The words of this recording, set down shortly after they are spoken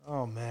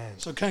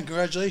So, Ken,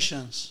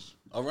 congratulations.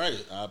 All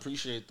right, I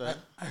appreciate that.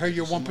 I heard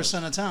you're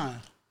 1% Italian.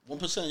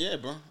 1%, yeah,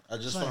 bro. I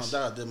just found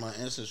out I did my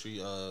ancestry,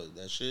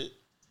 that shit.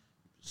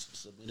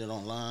 Submit it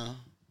online.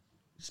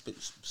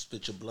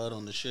 Spit your blood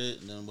on the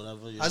shit, and then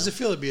whatever. How does it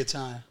feel to be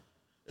Italian?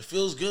 It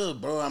feels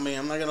good, bro. I mean,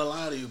 I'm not gonna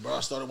lie to you, bro.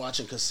 I started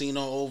watching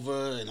Casino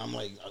over, and I'm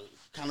like, it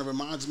kind of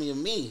reminds me of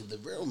me, the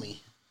real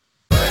me.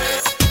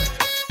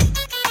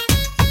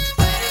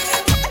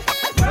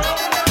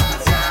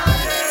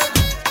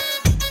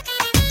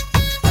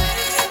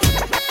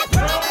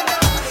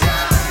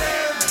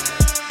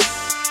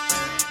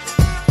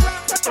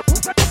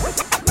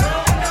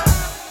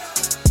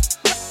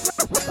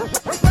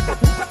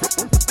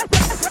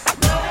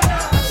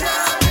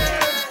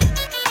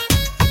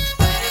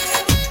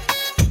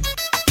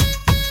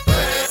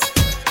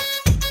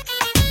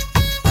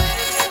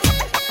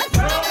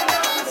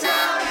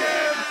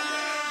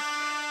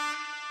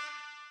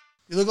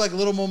 You look like a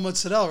little more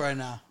mozzarella right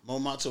now. More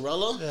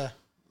mozzarella? Yeah.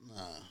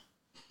 Nah.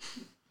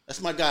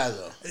 That's my guy,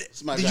 though.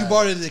 Did you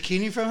borrow the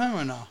zucchini from him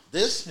or no?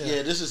 This?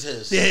 Yeah, this is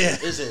his. Yeah.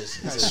 It's his.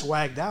 He's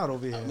swagged out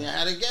over here. I mean, I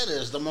had to get it.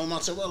 It's the More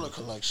Mozzarella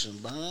collection,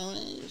 bro.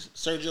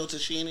 Sergio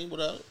Tacchini, what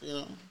up?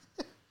 You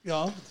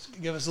know,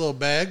 give us a little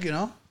bag,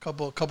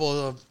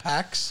 couple of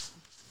packs.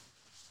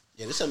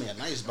 Yeah, they sent me a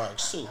nice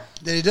box, too.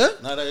 Did he do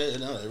it? No,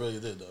 they really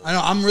did, though. I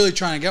know. I'm really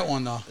trying to get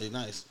one, though. They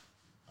nice.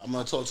 I'm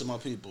going to talk to my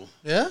people.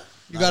 Yeah?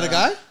 You got a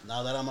guy?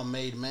 Now that I'm a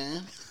made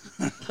man,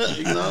 you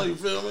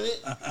feel me?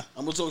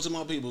 I'm going to talk to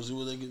my people, see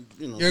what they can,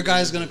 Your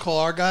guy's going to call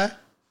our guy?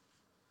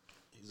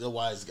 He's a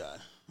wise guy.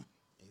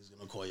 He's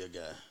going to call your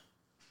guy.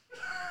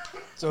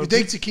 So you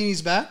think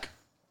Zucchini's back?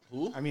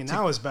 Who? I mean,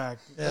 now it's back.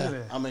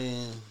 Yeah. I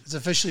mean... It's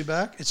officially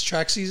back? It's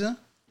track season?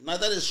 Not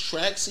that it's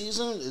track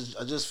season.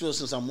 I just feel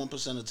since I'm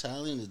 1%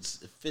 Italian, it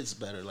fits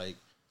better. Like,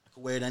 I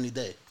could wear it any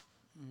day.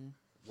 Mm-hmm.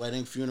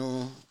 Wedding,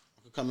 funeral...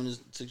 Come in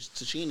to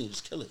Tacchini,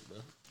 just kill it, bro.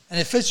 And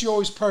it fits you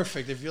always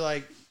perfect. If you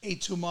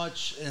ate too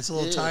much and it's a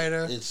little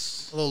tighter,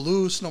 it's a little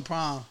loose, no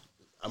problem.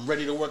 I'm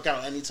ready to work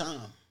out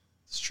anytime.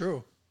 It's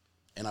true.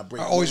 And I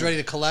break. Always ready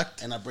to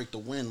collect. And I break the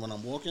wind when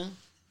I'm walking.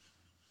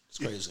 It's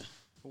crazy.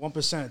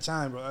 1% of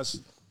time, bro.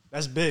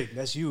 That's big.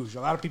 That's huge.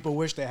 A lot of people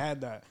wish they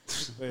had that.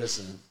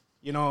 Listen,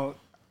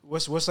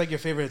 what's like your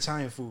favorite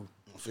Italian food?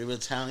 My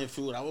favorite Italian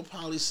food, I would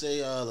probably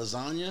say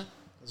lasagna.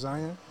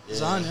 Lasagna. Yeah,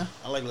 lasagna.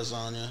 I like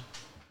lasagna.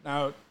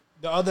 Now.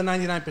 The other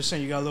 99%,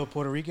 you got a little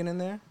Puerto Rican in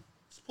there?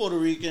 It's Puerto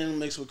Rican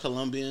mixed with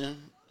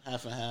Colombian,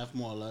 half and half,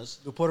 more or less.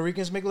 Do Puerto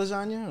Ricans make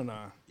lasagna or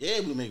not? Yeah,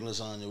 we make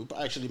lasagna. We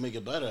actually make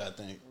it better, I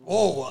think.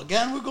 Oh,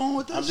 again, we're going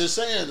with this? I'm just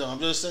saying, though.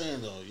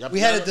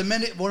 We had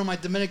one of my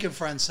Dominican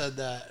friends said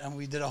that, and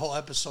we did a whole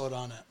episode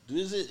on it.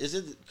 Is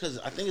it because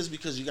I think it's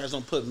because you guys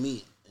don't put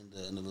meat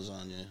in the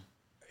lasagna.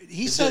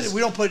 He said we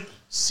don't put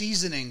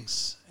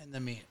seasonings in the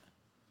meat.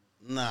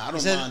 Nah, I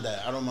don't mind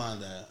that. I don't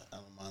mind that.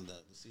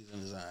 The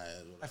seasoning is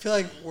I feel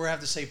like we're have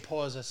to say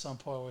pause at some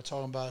point. We're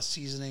talking about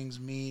seasonings,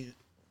 meat,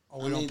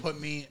 or we don't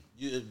put meat.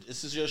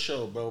 This is your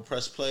show, bro.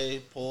 Press play,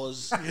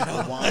 pause,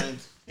 rewind,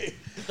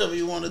 whatever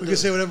you want to do. We can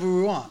say whatever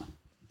we want.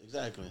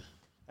 Exactly.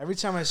 Every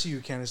time I see you,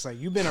 Ken, it's like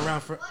you've been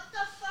around for. What the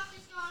fuck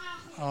is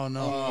going on? Oh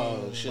no!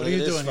 Oh shit! What are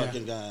you doing this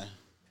fucking guy?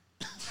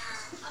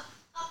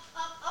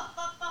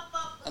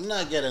 I'm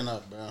not getting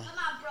up, bro. Come on,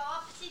 bro.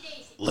 Upsy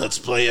daisy. Let's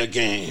play a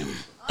game.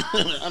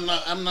 I'm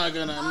not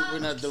gonna. We're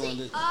not doing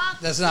it.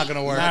 That's not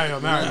gonna work. Mario,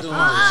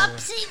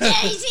 Upsy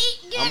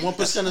daisy. I'm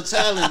 1%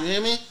 Italian. You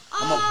hear me?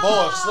 I'm a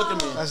boss. Look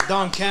at me. That's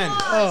Don Ken.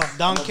 Oh,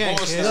 Don Ken.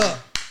 Look.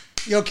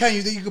 Yo, Ken,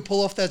 you think you could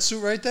pull off that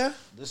suit right there?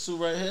 This suit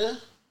right here.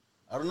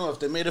 I don't know if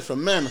they made it for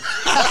men. You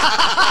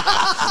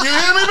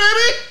hear me,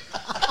 baby?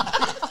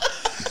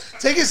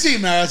 Take a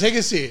seat, Mario. Take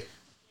a seat.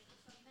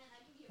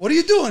 What are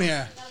you doing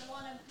here?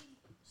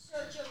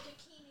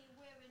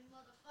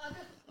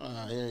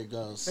 Here he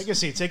goes. Take a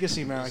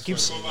seat, man. Keep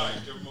Give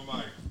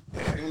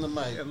him the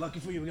mic. Yeah, lucky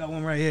for you, we got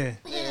one right here.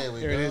 There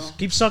we Here go. it is.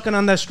 Keep sucking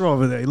on that straw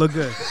over there. You look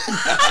good.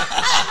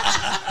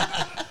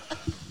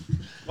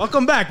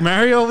 Welcome back,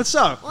 Mario. What's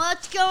up?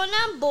 What's going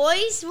on,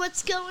 boys?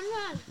 What's going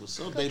on? What's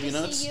up, Good baby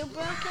to nuts? see you,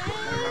 bro,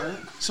 Ken.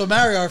 So,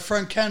 Mario, our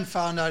friend Ken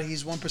found out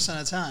he's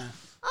 1% Italian.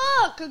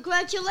 Oh,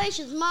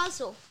 congratulations,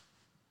 mazel.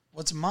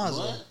 What's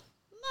mazel? What?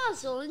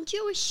 Mazel. In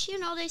Jewish,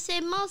 they say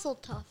mazel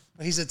tov.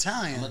 But he's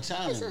Italian. I'm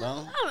Italian, bro.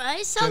 All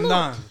right, salute.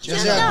 Chendan.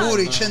 He's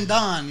aguri,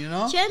 chendan,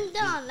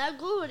 Chendan,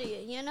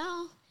 aguri,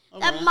 All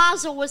That right.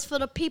 mazel was for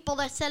the people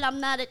that said I'm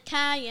not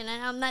Italian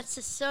and I'm not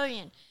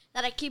Sicilian.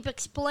 That I keep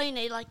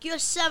explaining, like, you're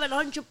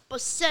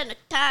 700%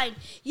 Italian.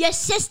 Your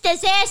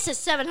sister's ass is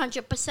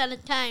 700%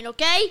 Italian,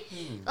 okay?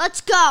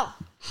 Let's go.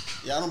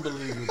 Yeah, I don't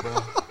believe you, bro.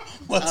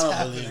 What's I don't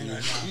happening believe you.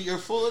 right now? You're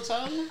full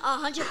Italian?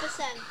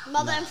 100%.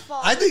 Mother and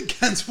father. I think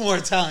Ken's more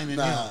Italian than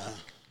Nah.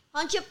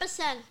 you.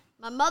 100%.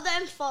 My mother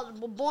and father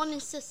were born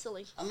in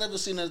Sicily. I've never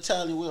seen an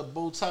Italian wear a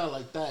bow tie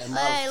like that in my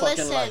Hey, fucking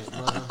listen. life,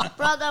 bro.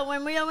 Brother,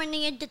 when we are in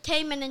the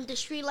entertainment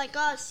industry like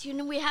us,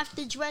 we have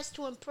to dress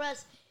to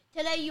impress.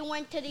 Today you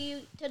went to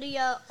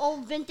the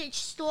old vintage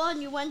store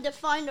and you went to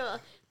find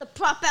the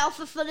prop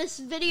outfit for this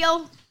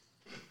video.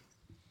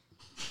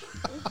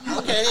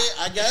 Okay,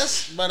 I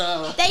guess,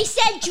 but They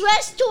said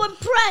dress to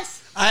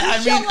impress. I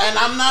mean, and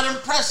I'm not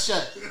impressed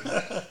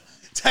yet.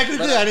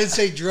 technically, I didn't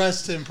say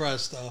dress to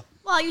impress, though.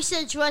 Well, you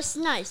said dress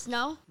nice,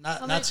 no?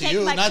 Not to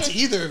you, not to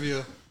either of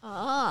you.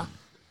 Oh.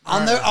 I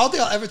don't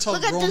think I'll ever tell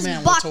Look a at grown this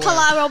man what to wear.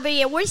 baccalaureate over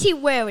here. What is he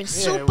wearing?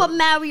 Super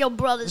Mario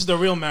Brothers. This is the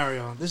real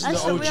Mario. This is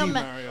That's the the real OG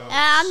Mario.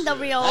 I'm the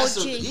real OG.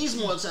 He's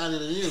more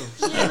Italian than you.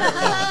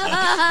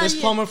 This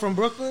plumber from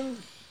Brooklyn,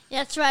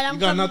 That's right. you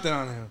got nothing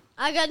on him.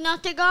 I got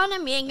nothing on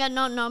him. He ain't got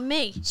nothing on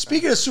me.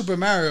 Speaking of Super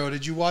Mario,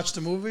 did you watch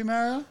the movie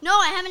Mario? No,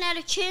 I haven't had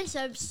a chance.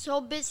 I'm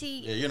so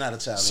busy. Yeah, you're not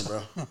Italian,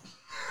 bro.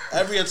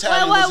 Every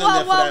Italian was in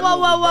there for that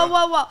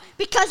movie, bro.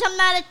 Because I'm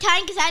not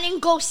Italian, because I didn't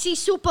go see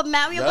Super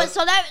Mario, Yep. but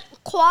so that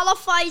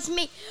qualifies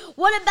me.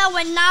 What about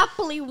when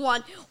Napoli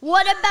won?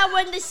 What about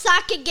when the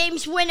soccer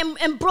games win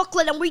in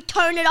Brooklyn and we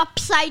turn it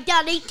upside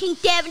down,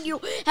 18th Avenue,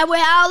 and we're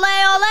ole,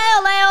 ole,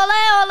 ole, ole,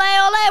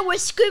 ole, ole. We're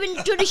screaming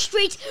through the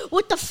streets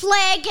with the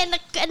flag and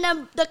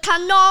the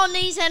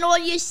canones and all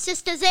your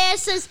sisters'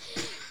 asses.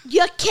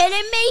 You're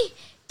kidding me?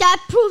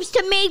 That proves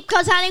to me,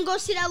 because I didn't go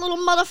see that little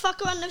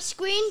motherfucker on the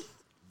screen.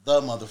 The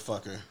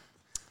motherfucker.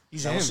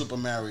 He's That was him. Super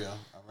Mario,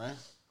 all right?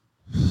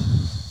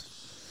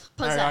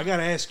 All right, I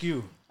gotta ask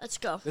you. Let's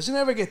go. Doesn't it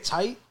ever get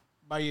tight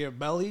by your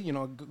belly? You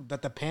know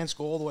that the pants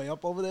go all the way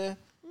up over there.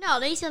 No,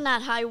 these are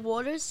not high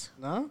waters.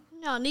 No.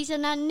 No, these are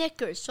not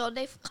knickers, so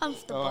they're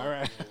comfortable. Oh, all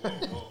right.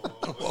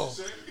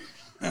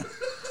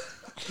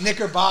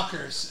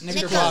 Knickerbockers.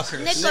 Knickers.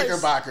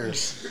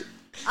 Knickerbockers.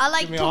 I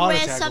like Give me to a heart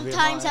wear attack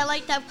sometimes. if you're I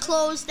like to have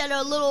clothes that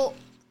are a little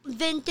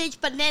vintage,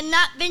 but they're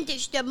not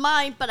vintage. They're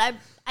mine, but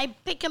I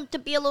pick them to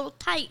be a little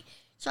tight,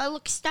 so I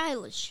look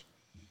stylish.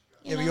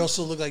 Yeah, but you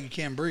also look like you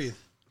can't breathe.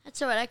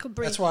 That's all right. I could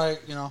breathe. That's why,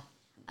 you know.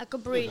 I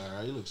could breathe. All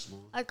right, you look smooth.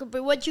 I could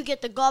breathe. What'd you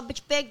get? The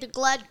garbage bag, the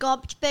Glad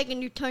garbage bag,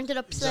 and you turned it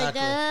upside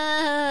Exactly.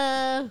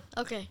 down.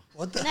 Okay.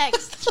 What the?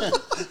 Next.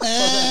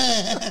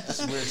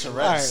 That's weird to All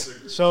right.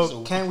 rest.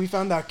 So Ken, we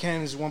found out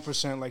Ken is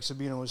 1%, like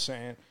Sabina was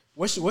saying.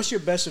 What's your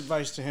best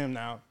advice to him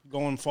now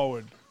going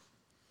forward?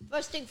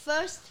 First thing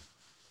first,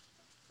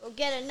 we'll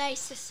get a nice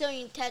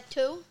Sicilian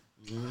tattoo.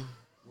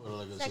 What,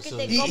 like a Second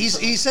Sicilian- thing-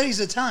 He said he's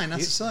Italian,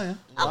 not Sicilian.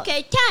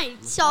 Okay, time.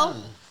 So,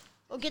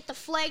 we'll get the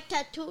flag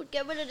tattooed.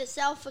 Get rid of this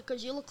outfit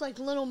because you look like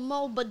Little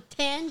Mo, but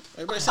tanned.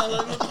 Everybody sound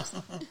like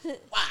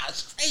wow,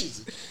 it's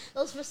crazy.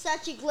 Those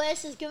Versace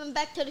glasses, give them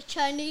back to the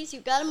Chinese.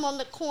 You got them on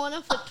the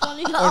corner for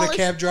 $20. Or the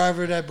cab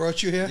driver that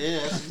brought you here. Yeah,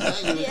 that's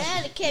exactly.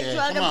 Yeah, the cab Yeah,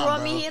 driver come on, brought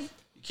bro. me here. You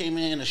came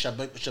in a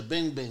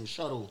shabing bing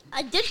shuttle.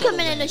 I did come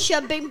in a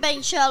shabing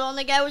bang shuttle, and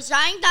the guy was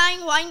dying,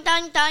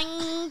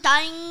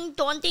 $20.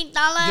 Yo,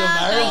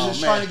 Mario's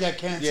just man. trying to get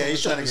canceled. Yeah,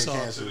 he's trying to get So,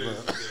 canceled, bro.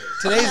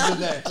 Today's the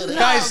day.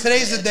 Guys,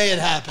 today's the day it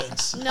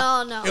happens.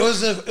 No. It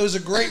was a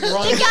great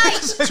run.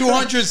 The guy-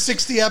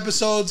 260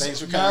 episodes.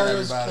 Thanks for coming,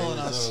 Mario's everybody. killing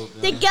us. So,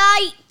 The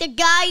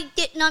guy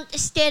didn't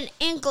understand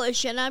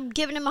English, and I'm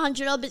giving him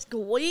 $100. Go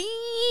wee,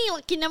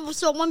 like he never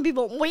saw one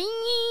people wee,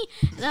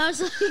 and I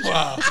was like,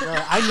 Wow.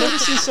 I never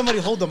seen somebody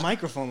hold the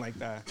microphone like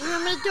that. "What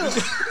am I gonna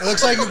do? It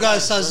looks like you got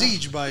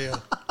Sazij by you.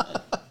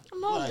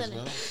 I'm nice, holding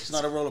bro. it." It's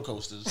not a roller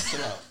coaster.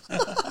 Chill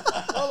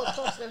out. Roller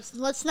coasters.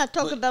 Let's not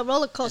talk about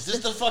roller Is coasters.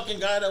 this the fucking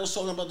guy that was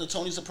talking about the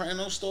Tony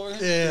Soprano story?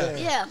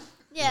 Yeah.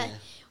 Yeah.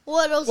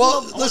 What those?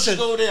 Well, little, I want you listen. to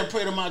go there and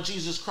pray to my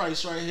Jesus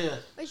Christ right here.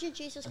 where's your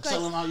Jesus And Christ?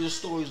 tell him how your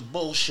story's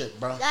bullshit,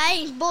 bro. That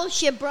ain't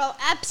bullshit, bro.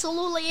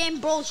 Absolutely ain't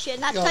bullshit.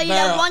 And I'll Yo, tell you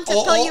Mara, that once,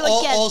 I'll tell you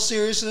again. all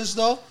seriousness,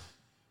 though,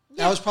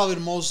 Yeah. that was probably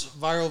the most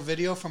viral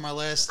video from our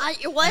last.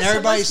 It was. And It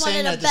everybody's was one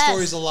saying of that the the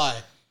story's best. a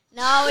lie.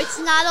 No, it's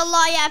not a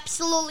lie.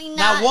 Absolutely not.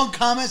 Not one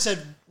comment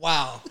said,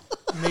 wow,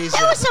 amazing.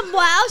 There was some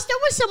wows. There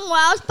was some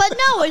wows, but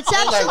no, it's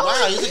I was like, absolutely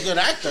wow, he's a good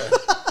actor.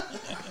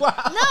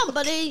 no.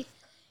 But he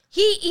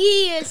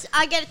is.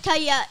 I gotta tell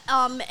you,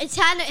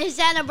 his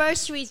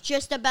anniversary is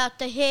just about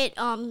to hit.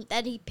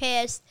 That he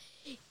passed.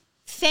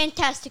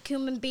 Fantastic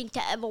human being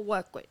to ever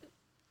work with.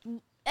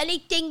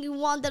 Anything you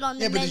wanted on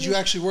the Yeah, but menu. did you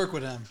actually work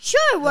with him? Sure,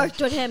 I worked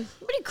with him.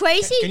 What are you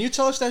crazy? Can you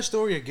tell us that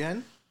story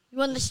again? You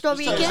want the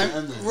story Sorry, again?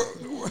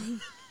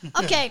 I'm-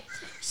 Okay,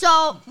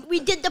 so we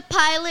did the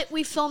pilot.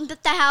 We filmed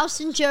at the house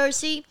in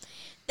Jersey,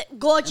 the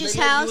gorgeous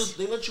house.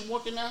 They let you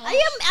walk in that house?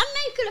 I'm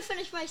not gonna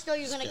finish my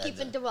story. You're gonna Yeah, keep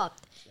yeah.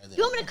 interrupt.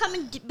 You want me to come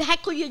and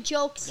heckle your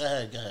jokes? Go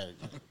ahead.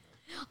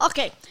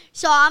 Okay,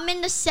 so I'm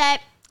in the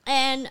set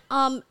and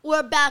we're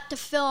about to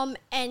film,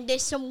 and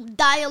there's some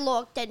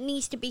dialogue that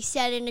needs to be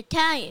said in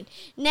Italian.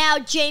 Now,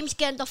 James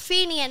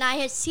Gandolfini and I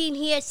had seen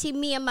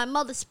me and my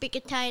mother speak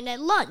Italian at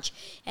lunch,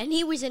 and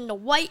he was in the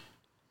white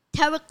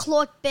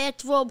terracloth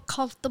bathrobe,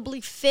 comfortably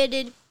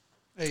fitted,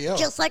 Hey, yo.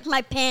 just like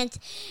my pants.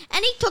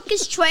 And he took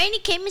his tray and he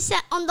came and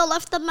sat on the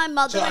left of my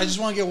mother. So I and- just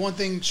want to get one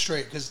thing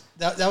straight, because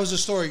that was the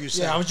story you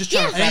said. Yeah, I was just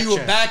trying to And fact you were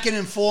check. backing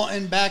and forth.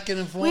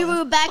 we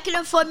were backing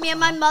and forth, me and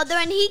my mother,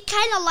 and he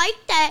kind of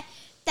liked that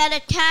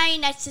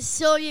Italian, that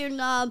Sicilian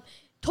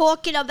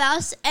talking of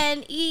us.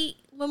 And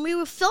when we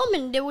were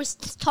filming, there was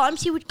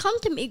times he would come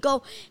to me,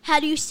 go, "How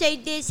do you say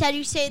this? How do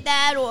you say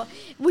that?" Or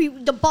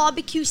the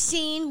barbecue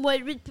scene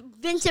where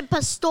Vincent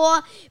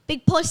Pastore,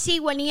 Big Pussy,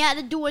 when he had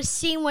to do a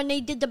scene when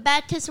they did the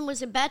baptism,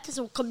 was it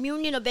baptism,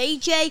 communion of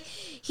AJ?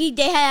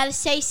 They had to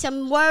say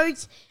some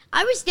words.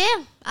 I was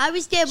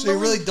there. So you're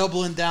really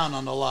doubling down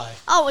on the lie.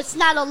 Oh, it's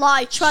not a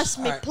lie. Trust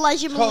me. Right.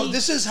 Pleasure So me.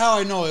 this is how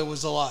I know it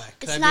was a lie.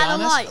 It's not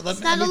a lie. It's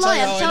not a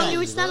lie. I'm telling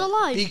you, it's not a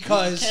lie.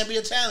 Because you can't be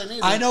Italian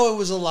either. I know it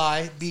was a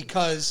lie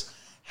because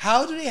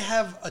how do they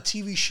have a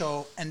TV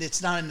show and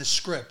it's not in the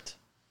script?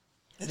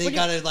 They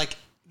got to like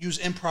use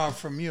improv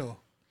from you.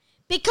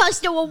 Because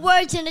there were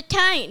words in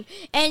Italian.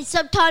 And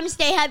sometimes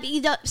they have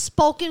either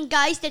spoken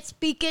guys that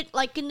speak it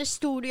like in the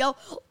studio,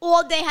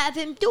 or they have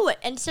him do it.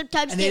 And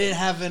sometimes they didn't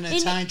have an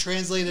Italian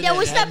translator. There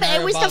was nothing.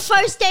 It was the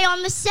first day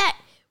on the set.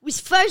 It was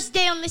first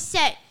day on the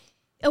set.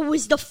 It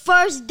was the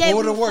first day.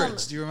 What were the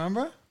words? Do you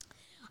remember?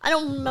 I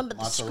don't remember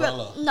the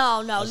Mozzarella. script.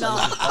 No.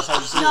 That's how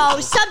you say no,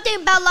 it.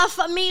 Something about La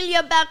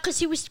Familia,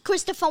 because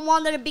Christopher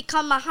wanted to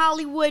become a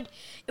Hollywood.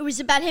 It was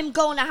about him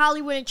going to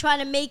Hollywood and trying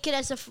to make it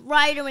as a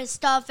writer and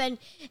stuff. And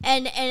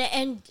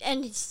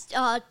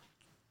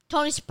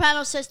Tony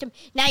Soprano says to him,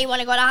 now you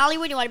want to go to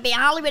Hollywood? You want to be in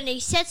Hollywood? And he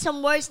said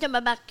some words to him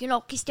about,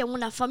 questa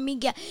una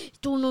famiglia,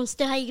 tu non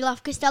stai la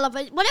questa.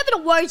 Whatever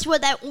the words were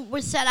that were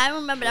said, I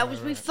remember that.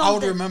 We filmed I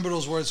would remember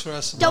those words for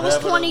us. That was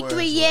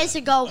 23 years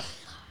ago.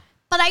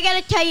 But I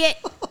gotta tell you,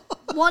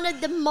 one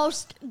of the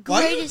most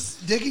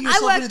greatest. Why are you digging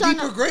yourself in a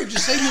deeper grave?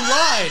 Just say you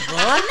lied, bro.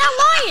 I'm not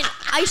lying.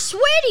 I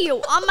swear to you,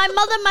 on my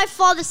mother and my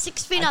father,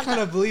 6 feet I under.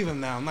 kind of believe him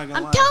now. I'm not gonna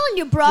lie. I'm telling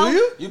you, bro. Do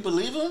you? You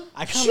believe him?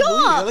 I kind of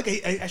believe it.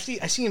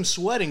 Look, I see him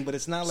sweating, but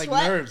it's not like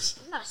nerves.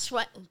 I'm not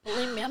sweating.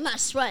 Believe me, I'm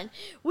not sweating.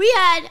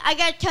 I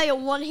gotta tell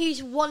you,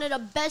 he's one of the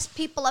best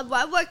people ever.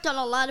 I worked on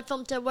a lot of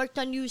films. I worked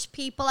on Used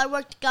People. I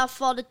worked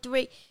Godfather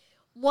 3.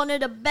 One of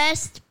the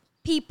best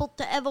people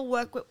to ever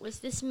work with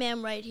was this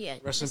man right here.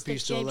 Rest in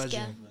peace to a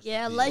legend.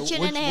 Yeah,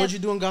 legend and a half. What'd you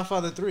do in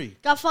Godfather 3?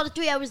 Godfather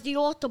 3, I was the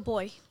altar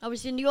boy. I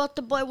was in the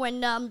altar boy when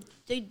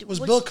Was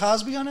Bill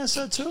Cosby on that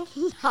set too?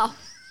 No.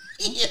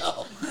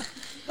 Yo.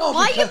 No,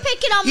 why are you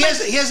picking on he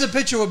has a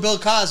picture with Bill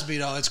Cosby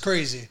though. It's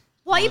crazy.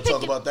 Why are you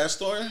talk about that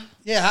story?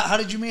 Yeah, how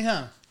did you meet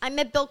him? I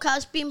met Bill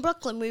Cosby in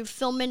Brooklyn. We were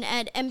filming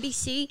at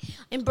NBC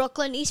in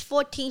Brooklyn, East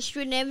 14th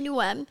Street and Avenue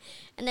M.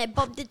 And I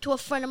bumped into a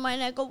friend of mine.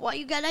 And I go, why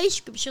you got ice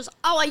cream? She goes,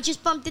 oh, I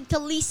just bumped into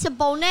Lisa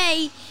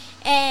Bonet.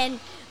 And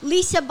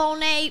Lisa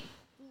Bonet,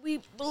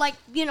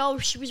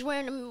 she was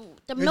wearing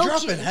the You're milk. You're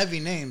dropping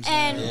heavy names.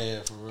 And,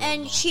 yeah, for real.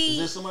 And is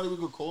there somebody we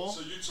could call? So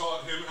you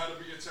taught him how to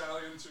be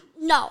Italian too?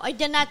 No, I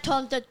did not tell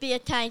him to be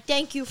Italian.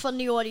 Thank you from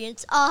the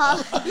audience.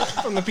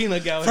 From the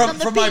peanut gallery. From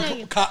my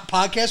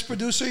podcast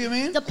producer, you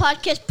mean? The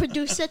podcast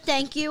producer,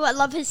 thank you. I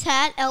love his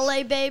hat,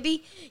 LA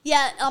baby.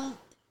 Yeah,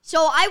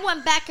 so I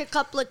went back a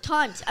couple of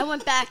times.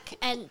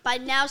 And by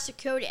now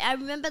security. I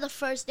remember the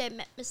first day I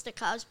met Mr.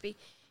 Cosby.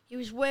 He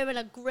was wearing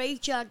a gray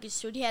jogging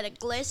suit. He had a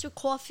glass of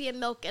coffee and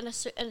milk and a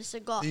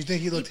cigar. Do you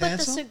think he looked He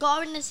handsome? put the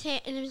cigar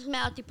in his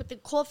mouth. He put the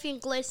coffee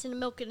and glass and the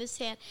milk in his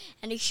hand.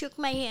 And he shook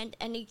my hand,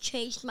 and he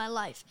changed my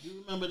life. You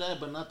remember that,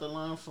 but not the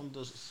line from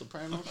The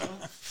Sopranos show?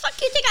 Fuck,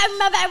 you think I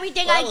remember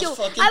everything I do?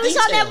 I was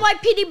on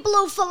NYPD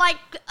Blue for like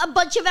a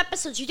bunch of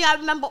episodes. You think I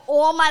remember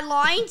all my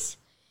lines?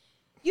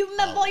 You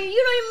remember?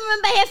 You don't even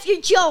remember half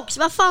your jokes.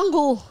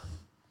 Mafangu.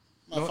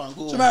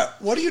 So, Matt,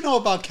 what do you know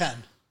about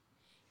Ken?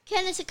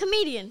 Ken is a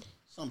comedian.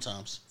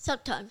 Sometimes.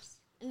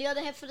 And the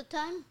other half of the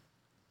time?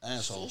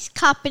 Asshole. He's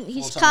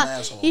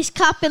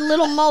copping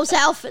Little Mo's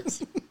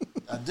outfits.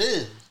 I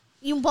did.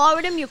 You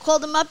borrowed him, you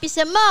called him up, you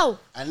said, Mo.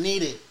 I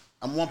need it.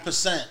 I'm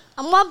 1%.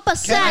 I'm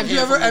 1%. Ken, have you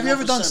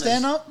ever done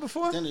stand-up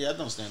before? Yeah, I've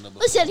done stand-up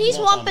before. Listen, he's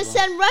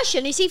 1%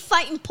 Russian. Is he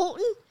fighting Putin?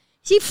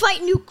 Is he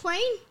fighting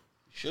Ukraine?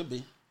 Should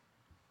be.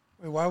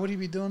 Wait, why would he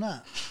be doing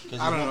that? Because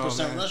he's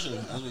 1% Russian.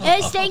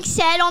 This thing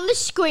said on the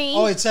screen.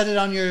 Oh, it said it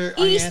on your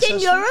Eastern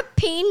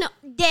European -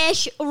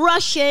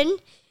 Russian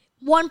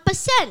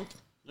 1%.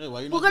 Yeah,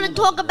 we're going to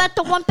talk about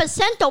the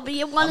 1% over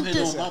here. I'm here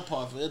doing my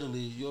part for Italy.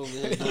 You over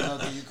here doing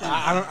nothing you can.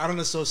 I don't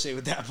associate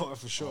with that part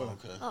for sure.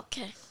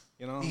 Okay.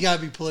 You got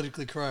to be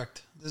politically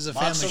correct. This is a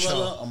family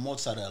show.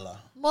 Mozzarella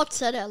or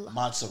mozzarella?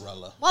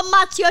 Mozzarella. What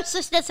mott's your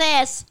sister's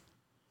ass?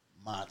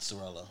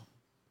 Mozzarella.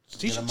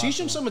 Teach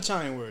him some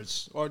Italian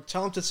words, or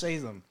tell him to say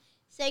them.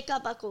 Say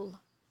capicola.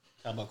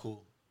 Capicola.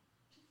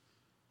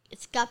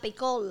 It's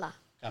capicola.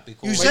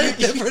 You said it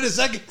different a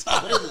second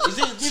time. Is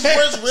these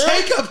words real?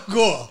 Say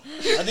capicola.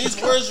 Are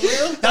these words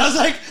real? That was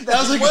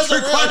like a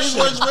trick question. Are these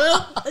words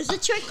real? It's a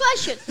trick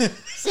question.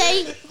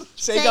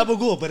 Say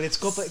capicola, but it's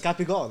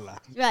capicola.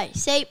 Right.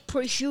 Say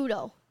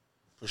prosciutto.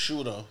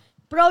 Prosciutto.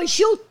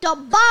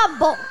 Prosciutto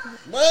babbo.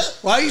 What?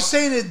 Why are you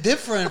saying it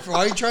different? Why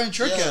are you trying to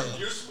trick him?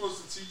 You're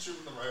supposed to teach him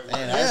the right way.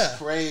 Man, that's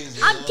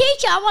crazy. I'm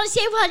teaching. I want to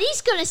see what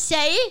he's going to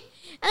say.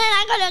 And then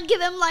I'm going to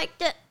give him like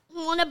the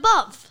one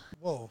above.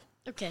 Whoa.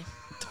 Okay.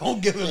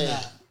 Don't give him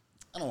that.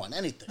 I don't want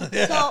anything.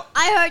 So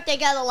I heard they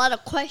got a lot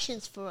of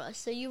questions for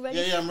us. Are you ready?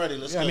 Yeah, I'm ready.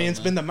 Let's go. I mean, it's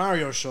been the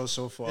Mario show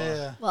so far.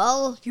 Yeah.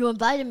 Well, you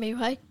invited me,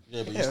 right?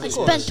 Yeah, but I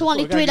spent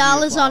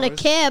 $23 on a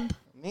cab.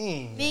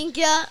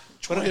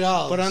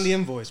 $20. Put on the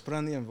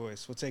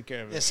invoice. We'll take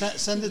care of it. Yeah,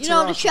 send it to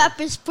the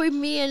shoppers put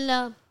me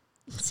in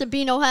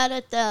Sabino had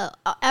at the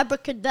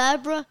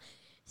Abracadabra.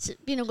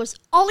 Sabino goes,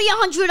 only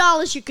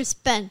 $100 you could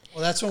spend.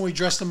 Well, that's when we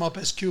dressed him up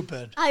as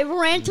Cupid. I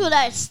ran to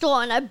that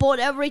store and I bought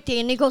everything.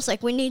 And he goes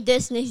like, we need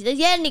this. And he says,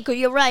 yeah, Nico,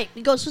 you're right.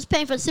 He goes, who's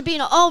paying for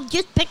Sabino? Oh,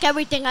 just pick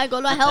everything. I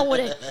go, to hell with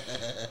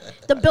it.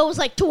 The bill was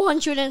like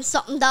 $200 and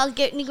something.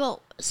 And he goes,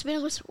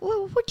 Sabino goes,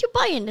 what'd you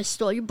buy in this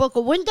store? You broke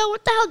a window?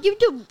 What the hell did you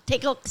do?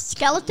 Take a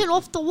skeleton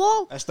off the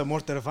wall? That's the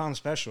Morte de Femme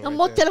special. The right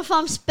Morte there. de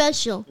Femme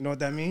special. You know what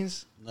that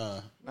means? Nah.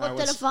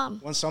 Morte de Femme.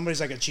 When somebody's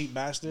like a cheap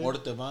bastard.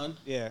 Morte de Van?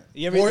 Yeah.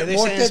 You ever, Morte they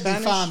say in de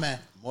Spanish? fame.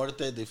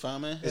 Morte de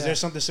Fame? Is there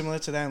something similar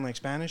to that in like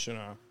Spanish or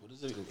no? What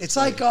is it? It's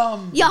like You're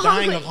Dying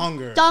hungry. of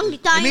hunger. Dying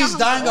it means of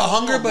dying of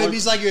hunger, but it Muerto-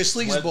 means like you're a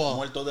sleazeball.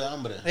 Muerto de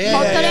hambre. Yeah,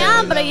 Morte yeah, de yeah.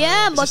 hambre,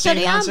 yeah. It's the Morte same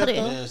de concept,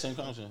 hambre. though? Yeah, same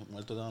concept.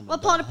 Muerto de hambre.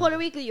 What part of Puerto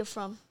Rico you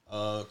from?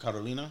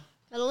 Carolina.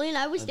 Carolina,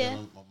 I was And there.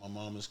 then my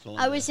mom is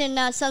Colombia. I was in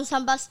San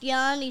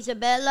Sebastian,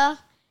 Isabela.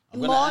 I'm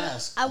going to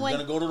ask. I I'm went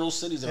going to go to those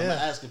cities and I'm Yeah. going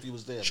to ask if he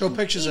was there. Show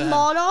pictures of him.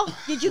 Imoto.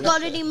 Did you go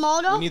to the We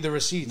Imoto? need the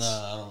receipts.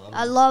 Nah, I don't.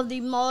 I love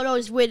the Imoto.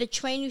 It's where the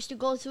train used to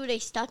go through. They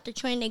stopped the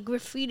train. They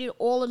graffitied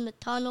all in the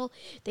tunnel.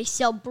 They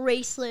sell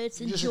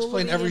bracelets and You just jewelry.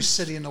 explain every and-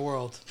 city in the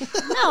world.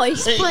 No,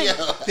 explain.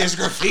 There's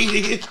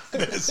graffiti.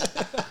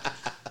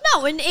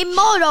 No, in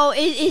Imoto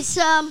it's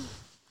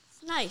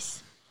nice.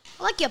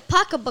 I like your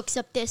pocketbooks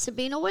up there,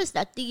 Sabina. What is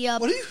that? The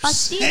What are you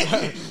Bastille?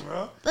 saying,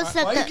 bro? What's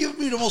Why are you that? giving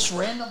me the most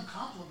random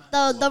compliment?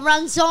 The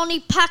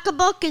Ranzoni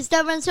pocketbook? Is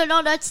that Ranzoni?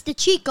 No, that's the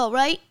Chico,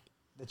 right?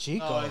 The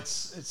Chico. No,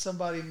 it's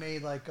somebody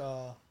made like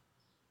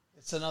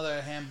it's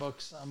another handbook.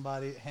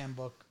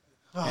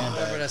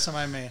 Whatever that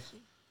somebody made.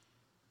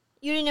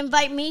 You didn't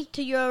invite me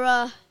to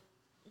your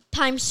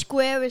Times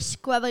Square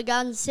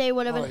extravaganza,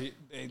 whatever.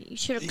 Oh, You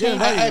should have Yeah, came.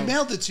 right. I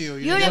mailed it to you.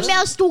 You didn't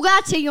mail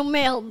Stugazzi, you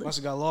mailed. must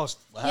have got lost.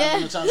 What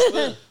happened in Times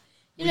Square?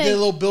 We did a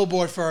little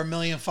billboard for our 1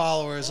 million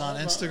followers on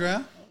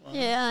Instagram.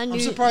 Yeah, I'm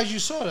surprised you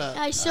saw that.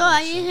 I saw.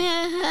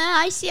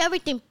 I see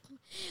everything.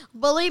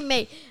 Believe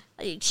me.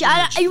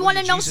 You want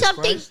to know Jesus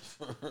something?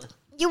 Christ.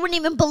 You wouldn't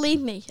even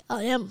believe me.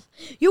 I am.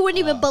 You wouldn't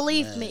even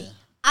believe me.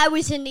 I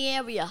was in the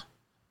area,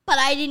 but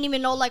I didn't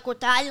even know like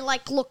what. I didn't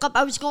like look up.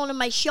 I was going to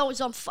my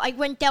shows on. I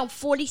went down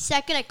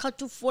 42nd. I cut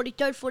to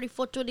 43rd,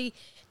 44th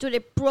to the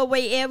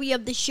Broadway area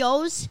of the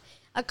shows.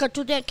 I cut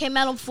to there, came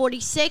out on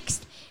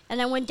 46th,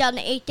 and I went down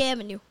to 8th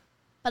Avenue.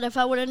 But if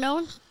I would have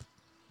known,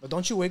 But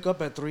don't you wake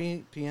up at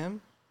 3 p.m.?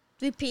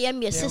 3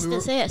 p.m. Your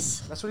sister's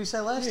ass. That's what he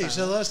said last Yeah, you time.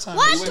 said last time.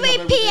 What? wake 3 up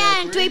every day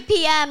at p.m. 3 3?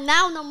 p.m.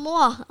 Now no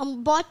more.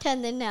 I'm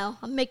bartending now.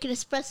 I'm making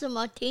espresso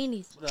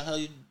martinis. What the hell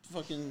you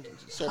fucking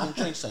serving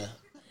drinks at?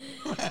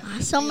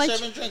 So You much.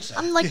 serving drinks at?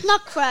 I'm like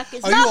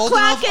nutcrackers. Are you old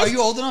enough? Nutcrackers. Are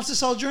you old enough to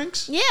sell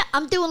drinks? Yeah,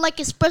 I'm doing like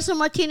espresso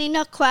martini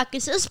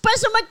nutcrackers.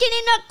 Espresso martini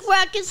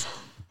nutcrackers.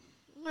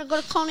 I'm gonna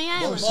go to Coney For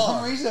Island.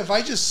 some reason, if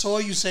I just saw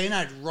you saying,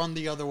 I'd run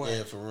the other way.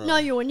 Yeah, for real. No,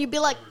 you and you'd be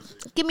like,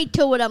 give me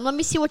 2 of them. Let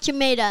me see what you're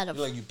made out I of.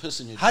 feel like you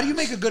pissing your. How do you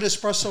make a good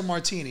espresso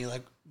martini?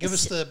 Like, give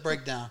us the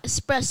breakdown.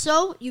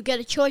 Espresso. You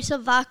get a choice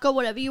of vodka,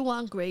 whatever you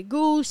want. Grey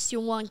Goose.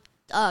 You want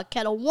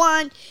Kettle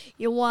One.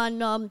 You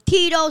want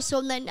Tito.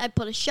 So then I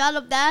put a shot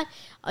of that.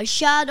 A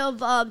shot of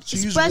So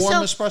you use espresso.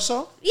 warm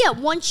espresso? Yeah,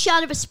 1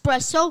 shot of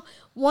espresso,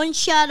 1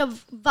 shot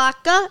of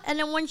vodka, and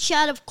then 1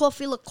 shot of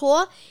coffee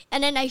liqueur,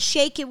 and then I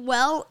shake it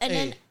well, and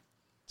then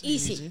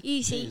easy.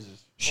 Jesus.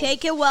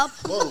 Shake it well.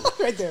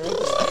 Right there.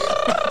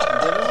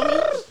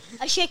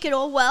 I shake it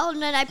all well,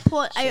 and then I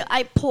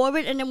pour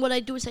it, and then what I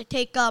do is I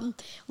take a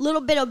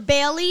little bit of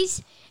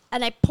Bailey's,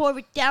 and I pour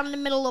it down in the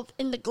middle of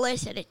in the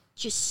glass, and it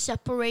just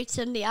separates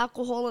in the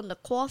alcohol and the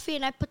coffee,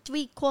 and I put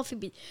 3 coffee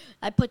beans.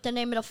 I put the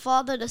name of the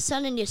Father, the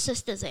Son, and your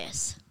sister's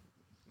ass.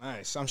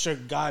 Nice. I'm sure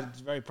God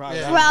is very proud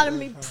Yeah. of Proud of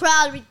me,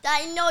 proud of me.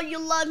 I know you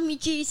love me,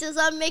 Jesus.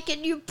 I'm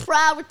making you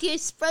proud with your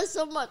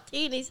espresso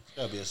martinis.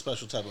 Gotta be a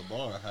special type of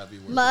bar. Have you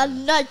worked Ma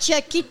in. na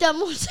chiquita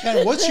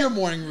Ken, what's your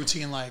morning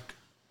routine like?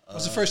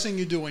 What's the first thing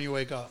you do when you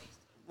wake up?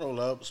 Roll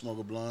up, smoke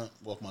a blunt,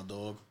 walk my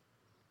dog.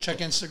 Check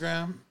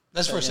Instagram?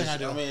 That's the first thing I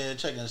do. I mean,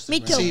 check Instagram. Me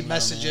too. See you know what I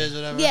messages,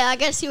 mean? whatever. Yeah, I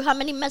gotta see how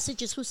many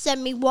messages, who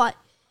sent me what.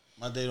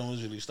 My day don't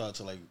usually start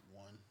till like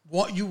 1.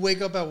 What, you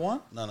wake up at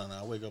 1? No.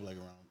 I wake up like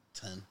around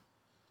 10.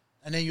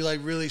 And then you like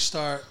really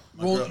start.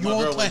 My You girl, won't, my, you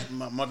won't girl play.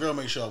 wakes, my girl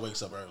makes sure I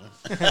wakes up early.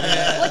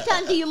 What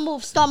time do you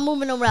move? Start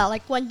moving around.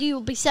 Like when do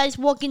you, besides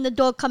walking the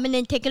dog, coming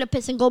in, taking a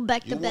piss, and go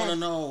back You to want to bed?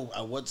 know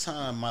at what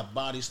time my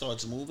body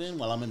starts moving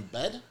while I'm in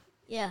bed?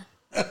 Yeah.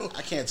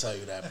 I can't tell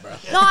you that, bro.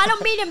 No, I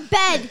don't mean in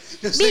bed.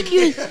 mean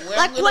you, Where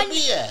like I'm gonna when,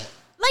 be at?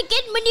 like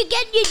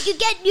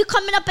when you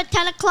coming up at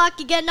 10 o'clock.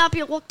 You getting up.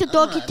 You walk the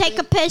dog. You I take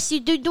a think- piss. You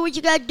do what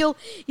you gotta do.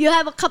 You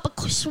have a cup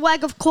of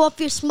swag of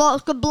coffee. You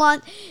smoke a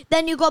blunt.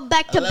 Then you go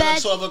back to 11,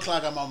 bed. 12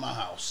 o'clock, I'm out my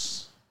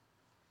house.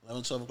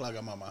 11, 12 o'clock,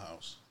 I'm out my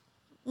house.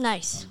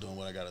 Nice. I'm doing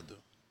what I gotta do.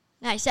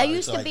 Nice. I Probably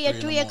used till to like be a 3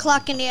 in 3 the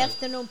o'clock in morning. the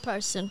afternoon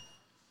person.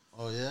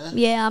 Oh, yeah?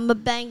 Yeah, I'm a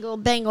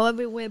bango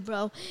everywhere,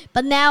 bro.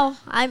 But now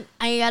I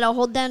gotta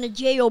hold down the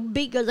job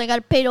because I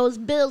gotta pay those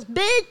bills,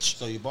 bitch.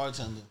 So you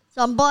bartending.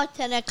 So I'm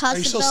bartending at Are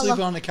you still sleeping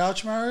Casabella. on the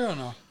couch, Mario, or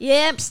no?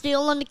 Yeah, I'm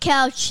still on the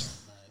couch.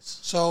 Nice.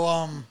 So,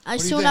 what do you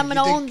soon think? I'm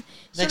gonna You think own- soon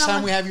Next I'm time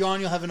gonna- we have you on,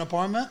 you'll have an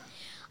apartment?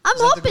 I'm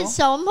Is that the hoping goal?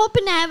 so. I'm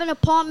hoping to have an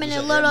apartment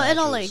Use in an air Little mattress.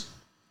 Italy.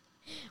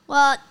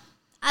 Well,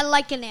 I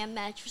like an air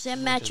mattress. Air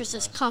mattress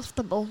is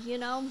comfortable, you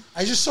know?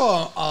 I just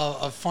saw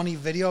a funny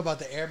video about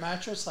the air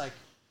mattress, like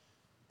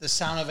the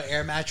sound of an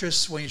air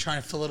mattress when you're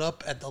trying to fill it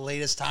up at the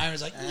latest time.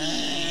 It's like,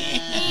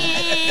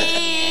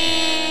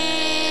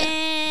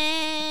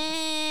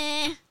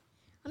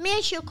 Let me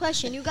ask you a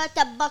question. You got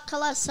that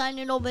Bacala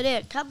signing over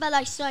there. How about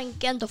I sign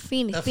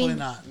Gandolfini? definitely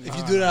not. If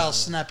you do that, I'll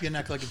snap your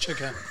neck like a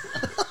chicken.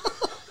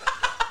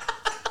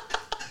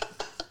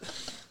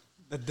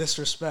 The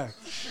disrespect.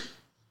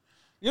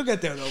 You'll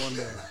get there though one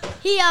day.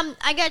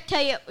 I gotta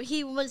tell you,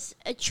 he was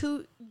a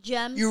true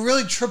gem. You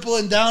really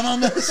tripling down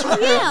on this?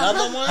 Yeah.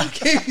 Another one?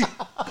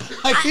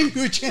 I gave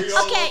you a chance.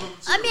 Okay,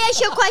 let me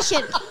ask you a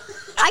question.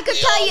 I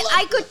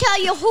could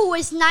tell you who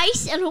was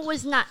nice and who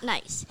was not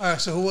nice. All right,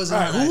 so who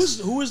wasn't All right, nice?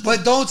 who was?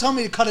 But don't tell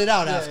me to cut it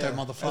out after, yeah.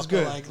 motherfucker. That's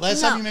good. Like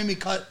last No. time you made me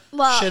cut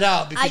Well, shit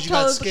out because you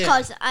got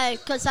scared.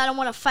 because I don't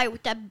want to fight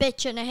with that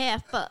bitch and a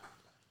half. But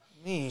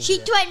Me. she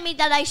threatened me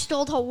that I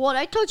stole her water.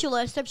 I told you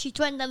last time. She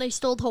threatened that I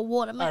stole her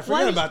water. I'm All like,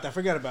 right, why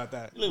forget about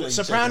that. Look like you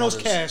Sopranos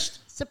take orders. cast.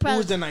 Sopranos. Who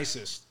was the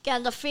nicest?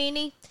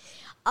 Gandolfini,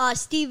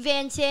 Steve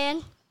Van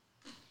Zandt.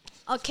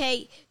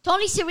 Okay,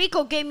 Tony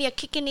Sirico gave me a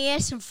kick in the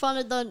ass in front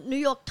of the New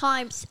York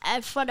Times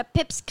in front of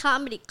Pip's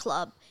Comedy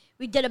Club.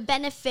 We did a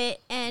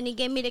benefit, and he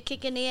gave me the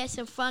kick in the ass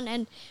in front.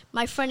 And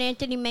my friend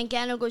Anthony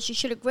Mangano goes, "You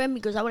should have grabbed me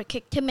because I would have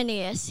kicked him in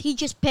the ass." He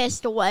just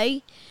passed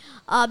away.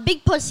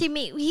 Big Pussy,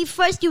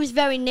 he was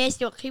very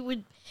nasty. Like, he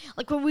would,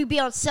 like when we'd be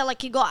on set,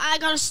 like he'd go, "I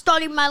gotta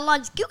study my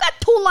lines. You got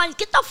 2 lines.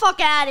 Get the fuck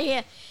out of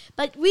here."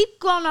 But we've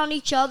grown on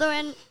each other,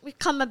 and we've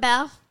come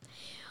about.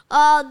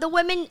 The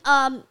women,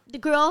 the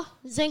girl,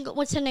 Zinger,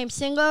 what's her name?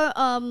 Singer,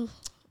 what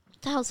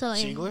the hell's her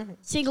name? Ziegler?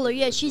 Ziegler,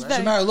 yeah, she's So,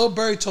 very. Mary, Lil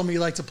Berry told me you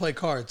like to play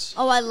cards.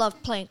 Oh, I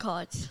love playing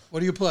cards. What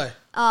do you play?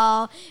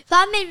 If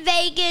I'm in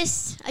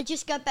Vegas, I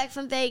just got back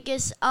from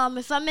Vegas.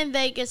 If I'm in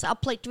Vegas, I'll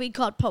play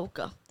 3-card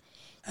poker.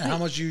 And how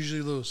much you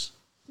usually lose?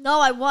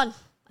 No, I won.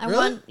 I Really?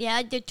 won. Yeah,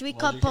 I did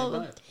 3-card poker.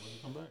 Why'd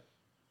you come back?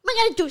 What am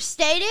I gonna do?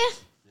 Stay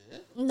there?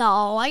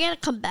 No, I gotta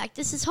come back.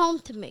 This is home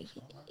to me.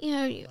 You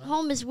know,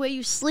 home is where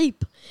you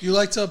sleep. You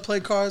like to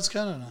play cards,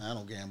 Ken, or no? I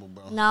don't gamble,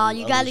 bro. No, I you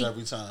lose gotta-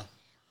 every time.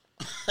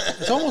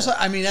 It's almost like,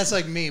 I mean, that's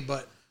like me,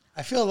 but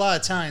I feel a lot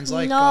of times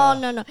like No.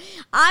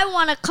 I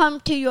want to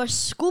come to your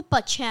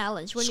Scoopa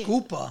challenge. When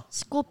Scoopa.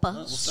 Scoopa.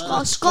 What's that?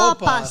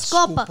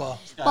 Scopa.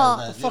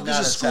 Well, He's fuck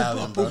not is a Italian,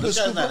 scuba? bro. Poop This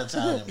is guy's not scuba?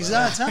 Italian, bro. He's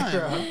not Italian,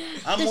 bro.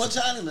 I'm more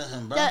Italian than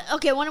him, bro.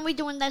 okay, when are we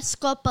doing that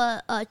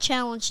Scopa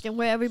challenge then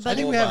where I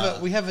everybody...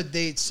 think we have a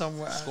date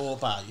somewhere.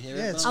 Scorpa, you hear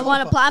Yeah, it, it's bro? I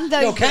want to play. I'm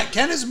very Yo, good.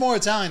 Ken is more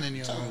Italian than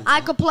you. I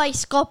could play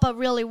Scopa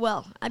really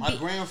well. My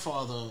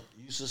grandfather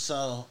used to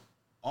sell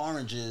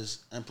oranges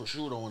and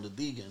prosciutto on the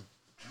Deegan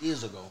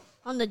years ago.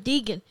 on the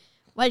Deegan.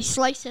 Why he's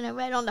slicing it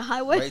right on the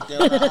highway? Right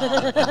there on the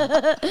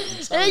highway.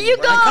 There you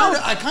go.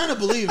 I kind of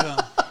believe him.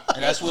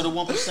 And that's where the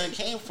 1%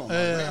 came from, my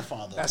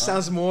grandfather. That bro.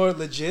 sounds more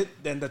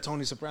legit than the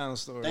Tony Soprano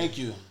story. Thank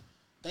you.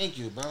 Thank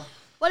you, bro.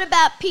 What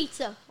about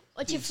pizza?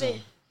 What's your Pizza.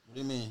 favorite? What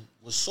do you mean?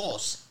 With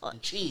sauce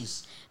and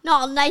cheese.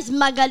 No, nice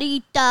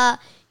margarita.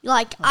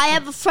 Like, I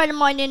have a friend of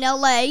mine in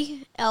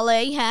L.A.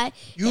 L.A.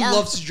 You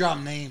love to drop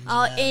names.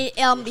 man.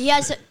 He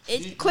has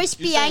Chris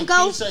You saying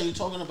Bianco. pizza, you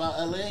talking about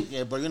LA?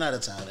 Yeah, bro, you're not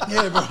Italian.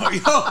 Yeah, bro.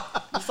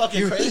 You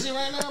fucking crazy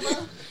right now, bro?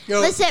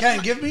 Yo, Listen- Ken,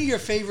 give me your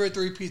favorite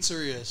 3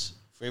 pizzerias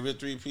Favorite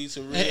 3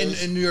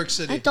 pizzerias? in New York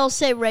City. Don't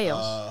say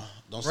Rayos.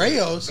 Don't say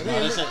Rayos. No,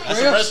 that's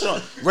a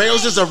restaurant.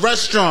 Rayos is a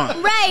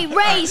restaurant.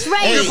 Ray's.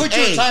 Hey, put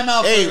you in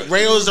timeout Hey, for-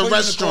 Rayos is put you a in the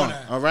restaurant,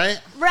 corner. all right?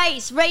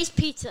 Ray's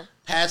Pizza.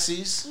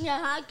 Patsy's.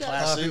 Yeah, good. A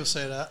lot of people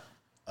say that.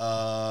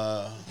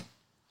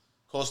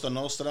 Costa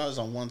Nostra is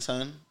on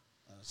 110,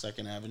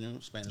 2nd Avenue,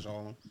 Spanish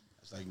Harlem.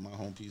 It's like my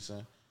home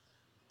pizza.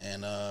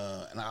 And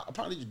I'll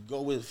probably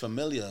go with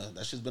Familia.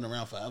 That shit's been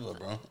around forever,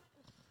 bro.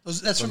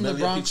 That's from the Familia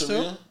Bronx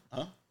Pizzeria? too.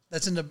 Huh?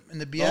 That's in the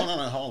No, BF.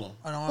 no, Harlem.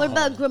 I don't know. What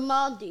about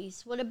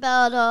Grimaldi's? What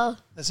about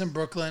That's in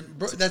Brooklyn.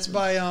 That's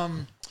by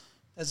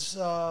that's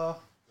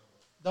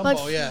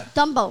Dumbo. Yeah.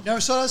 Dumbo? You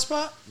never saw that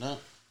spot? No.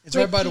 It's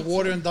Great right by the pizza.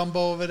 water in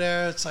Dumbo over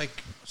there. It's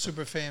like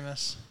super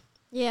famous.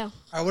 Yeah. All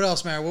right, what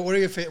else, Mary? What are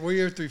your what are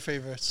your 3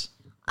 favorites?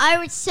 I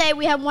would say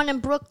we have one in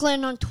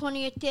Brooklyn on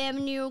 20th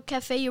Avenue,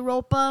 Cafe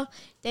Europa.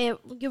 It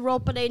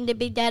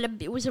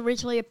was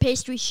originally a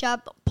pastry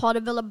shop, part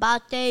of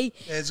Villabate.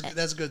 Yeah,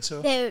 that's good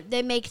too.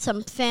 They make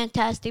some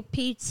fantastic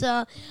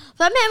pizza. If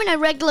I'm having a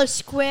regular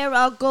square,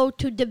 I'll go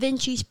to Da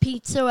Vinci's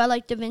Pizza. I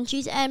like Da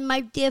Vinci's. And my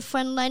dear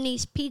friend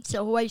Lenny's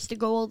Pizza, who I used to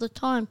go all the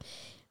time.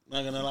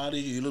 Not gonna lie to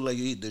you, you look like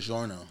you eat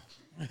DiGiorno. All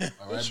right,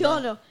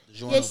 DiGiorno. bro?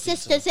 DiGiorno Your pizza.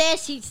 sister's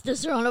ass eats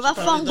DiGiorno.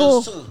 Probably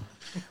does Vafango. too.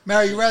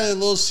 Mary, you rather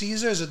Little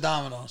Caesars or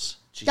Domino's?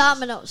 Jeez.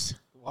 Domino's.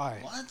 Why?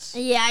 What?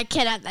 Yeah, I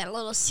can't have that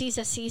little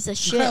Caesar You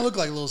shit. kind of look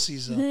like Little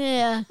Caesar.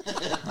 Yeah,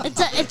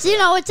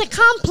 it's a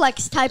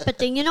complex type of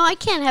thing. I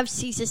can't have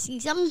Caesar.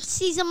 I'm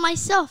Caesar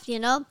myself.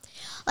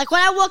 Like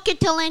when I walk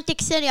into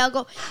Atlantic City, I'll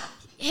go,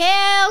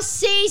 "Hail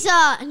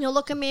Caesar," and you'll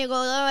look at me and go,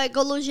 "All right,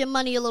 go lose your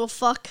money, you little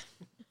fuck."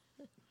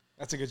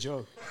 That's a good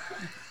joke.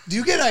 Do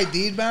you get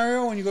ID'd,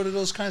 Mario, when you go to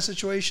those kind of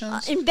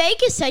situations? In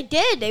Vegas, I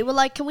did. They were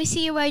like, "Can we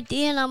see your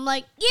ID?" And I'm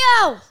like,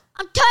 "Yo,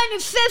 I'm turning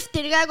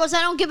 50." The guy goes,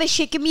 "I don't give a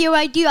shit. Give me your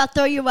ID. I'll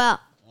throw you out."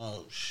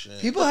 Oh shit.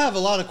 People have a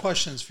lot of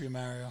questions for you,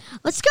 Mario.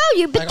 Let's go.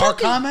 You've been Like our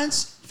talking.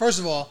 comments. First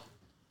of all,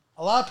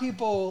 a lot of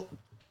people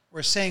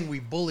were saying we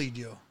bullied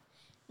you.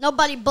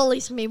 Nobody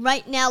bullies me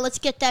right now. Let's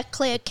get that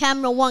clear.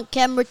 Camera 1,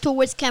 camera 2,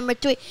 where's camera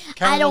 3?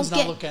 Camera I don't one's not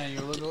get. looking at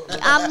you.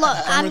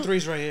 Camera I'm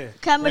 3's right here.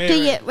 camera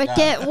 3 right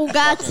there. Who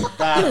got?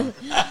 Got him.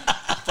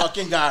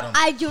 Fucking got him.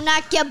 I do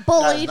not get Guy's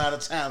bullied. not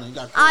Italian. You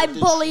got I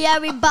bully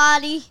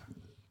everybody.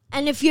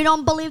 And if you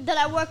don't believe that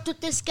I worked with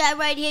this guy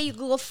right here, you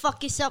can go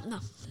fuck yourself. No.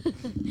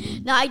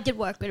 No, I did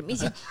work with him.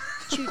 He's a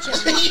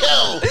choo-choo.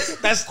 Yo,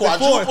 That's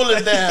quadruple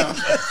it down.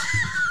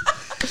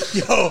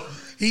 Yo,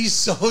 he's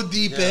so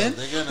deep in.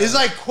 It's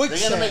like They're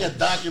quicksand. gonna make a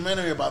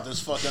documentary about this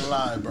fucking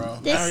lie, bro.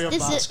 This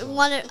is Bosco.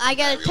 one. I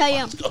gotta tell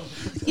you.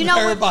 You know,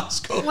 Mario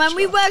Bosco. when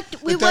we worked,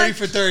 The 30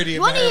 for 30. You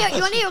want to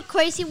Mario hear a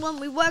crazy one?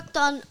 We worked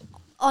on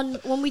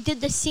when we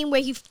did the scene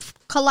where he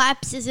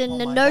collapses in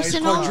the Bosco.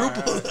 nursing home.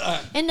 Quadruple.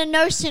 In the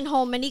nursing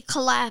home, and he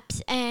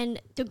collapsed.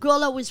 And the girl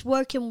that was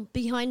working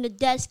behind the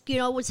desk, you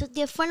know, was a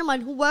dear friend of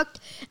mine who worked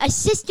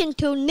assistant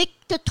to Nick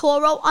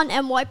Totoro on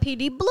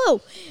NYPD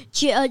Blue,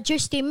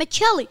 Justine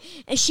Michelli.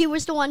 And she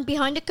was the one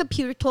behind the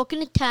computer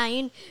talking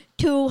Italian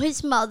to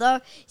his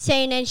mother,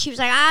 saying, and she was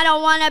like, "I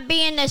don't want to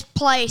be in this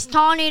place.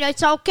 Tony,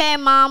 it's okay,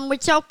 Mom.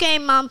 It's okay,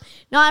 Mom.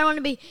 No, I don't want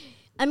to be."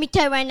 Let me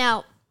tell you right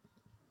now.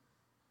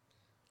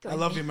 I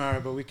love you,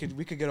 Mario, but we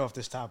could get off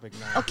this topic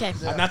now. Okay.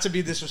 Not to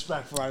be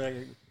disrespectful.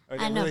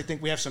 I know. really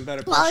think we have some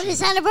better Well, questions.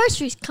 his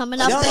anniversary's coming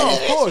up. No, of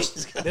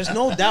course. There's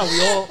no doubt.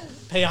 We all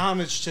pay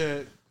homage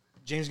to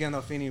James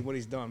Gandolfini, what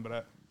he's done.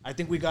 But I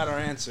think we got our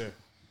answer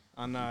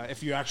on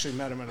if you actually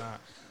met him or not.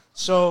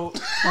 So,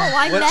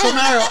 I met So him.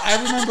 Mario,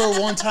 I remember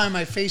one time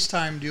I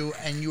FaceTimed you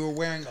and you were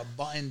wearing a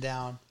button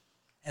down,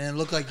 and it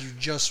looked like you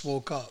just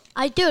woke up.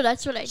 I do.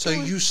 That's what I do. So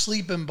you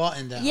sleep in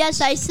button down.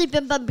 Yes, I sleep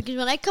in bed because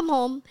when I come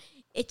home,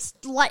 it's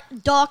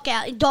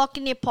dark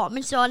in the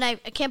apartment, so I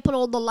can't put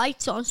all the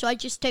lights on. So I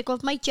just take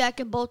off my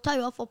jacket, bow tie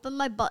off, open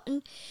my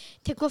button,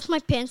 take off my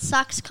pants,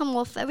 socks come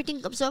off,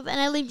 everything comes off,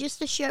 and I leave just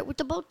the shirt with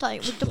the bow tie,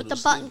 with the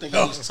button.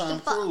 Thinking he's Tom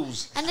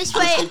Cruise. And this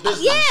way, Risky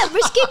business. yeah,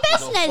 risky No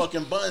business.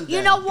 fucking button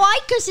You down. know why?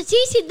 Because it's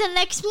easy the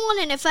next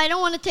morning. If I don't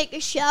want to take a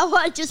shower,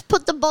 I just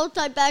put the bow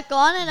tie back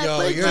on and I Yo,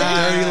 put it you're a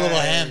down. dirty little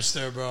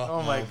hamster, bro.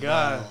 oh my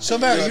God. So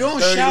Mario, you don't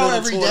shower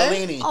every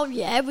day? Oh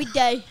yeah, every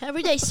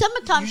day.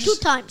 Summertime, You 2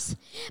 just- times.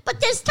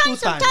 But there's times,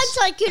 2 times. sometimes,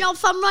 like, you know,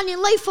 if I'm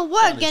running late for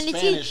work and it's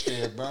Spanish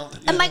there, bro.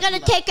 am I gonna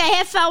take a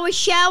half-hour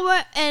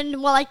shower?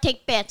 And well, I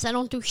take baths. I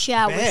don't do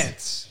showers.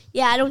 Bats.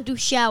 Yeah, I don't do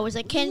showers.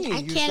 I can't. I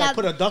You just can't like have.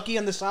 put a ducky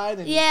on the side.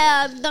 And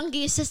Yeah,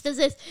 donkey sisters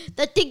is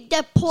the thing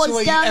that pours So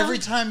wait, down. every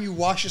time you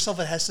wash yourself,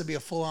 it has to be a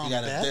full-on You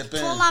gotta bath? dip in.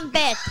 Full-on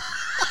bath.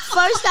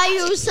 First, I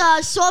use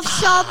soft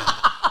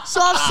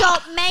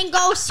soap,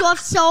 mango,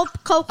 soft soap,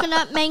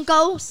 coconut,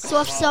 mango,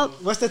 soft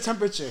soap, What's the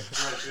temperature?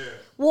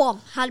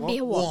 warm. How to be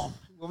warm? Warm.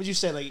 What would you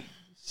say, like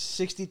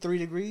 63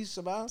 degrees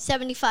about?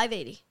 75,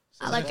 80.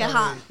 I like it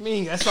hot. I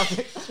mean, that's fucking,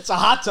 it's a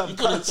hot tub. You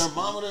put a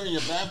thermometer in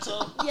your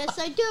bathtub? Yes,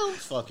 I do.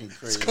 Fucking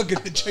crazy. Cooking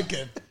the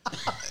chicken.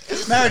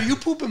 Mario, do you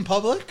poop in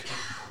public?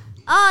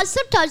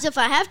 Sometimes if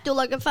I have to,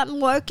 like if I'm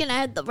working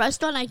at the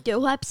restaurant, I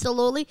do,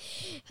 absolutely.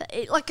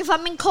 Like if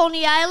I'm in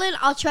Coney Island,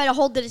 I'll try to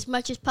hold it as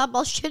much as possible.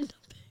 I'll shit in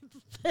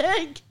a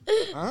bag.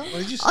 What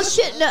did you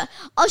say?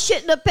 I'll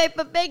shit in a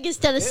paper bag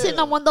instead of sitting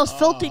on one of those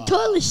filthy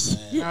toilets.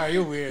 Nah,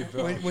 you're weird,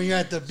 bro. When you're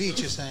at the beach,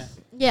 you're saying.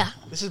 Yeah.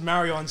 This is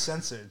Mario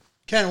Uncensored.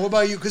 Ken, what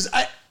about you? Because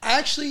I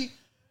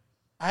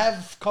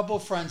have a couple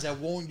of friends that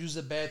won't use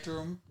the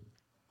bathroom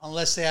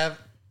unless they have.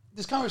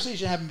 This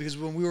conversation happened because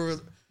when we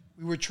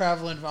were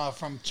traveling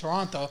from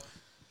Toronto,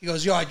 he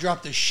goes, "Yo, I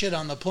dropped the shit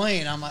on the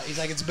plane." He's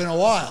like, "It's been a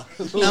while."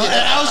 And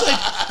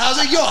I was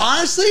like, "Yo,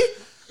 honestly,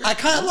 I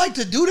kind of like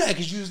to do that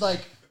because you just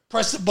like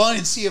press the button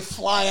and see it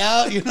fly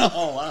out, you know."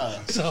 Oh, wow.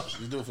 So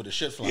You do it for the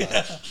shit fly.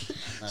 yeah.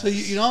 So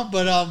you know,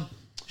 but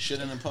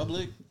Shitting in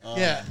public?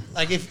 yeah,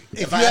 like if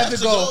you I have to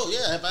go,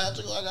 yeah, if I have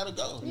to go, I gotta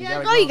go. You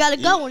gotta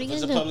go. What are If you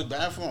it's a gonna do? public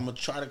bathroom, I'm gonna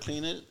try to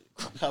clean it,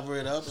 cover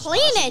it up. as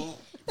Clean it. possible.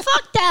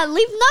 Fuck that.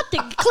 Leave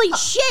nothing. Clean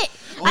shit.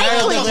 I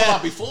I'm clean talking it.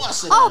 about before I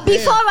sit Oh, down.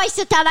 before I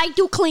sit down, I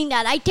do clean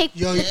that. I take.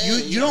 yo,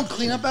 you don't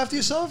clean up after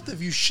yourself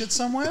if you shit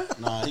somewhere.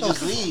 Nah, he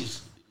just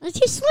leaves. Let's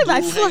just sleep.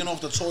 I Dude flush. hanging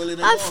off the toilet.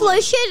 and I all.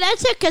 flush it.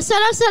 That's it.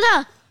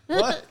 Casera.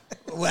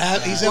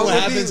 What? He said, "What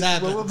happens,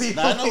 What would happens." be?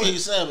 Nah, I know what he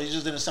said, but he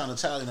just didn't sound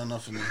Italian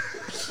enough for me.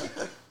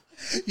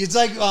 It's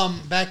like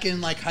back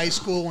in like high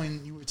school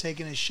when you were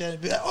taking a shit.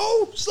 It'd be like,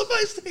 "Oh,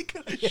 somebody's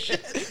taking a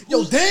shit."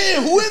 Yo,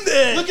 damn, who in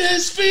there? Look at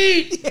his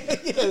feet. Look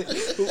at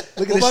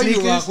What the about you,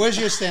 sneakers. Rock? Where's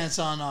your stance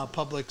on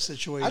public I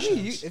situations?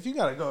 mean, if you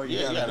gotta go, you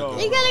Yeah, gotta go.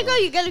 You gotta go.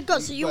 You gotta go.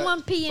 So you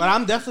want pee? But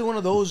I'm definitely one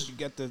of those. You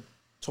get the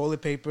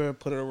toilet paper,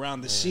 put it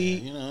around the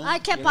seat. You know. I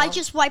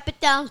just wipe it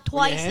down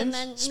twice and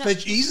then.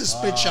 He's a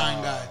spit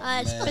shine guy.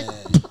 I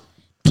spit.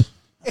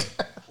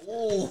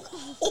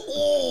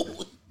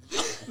 Oh,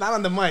 Not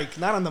on the mic.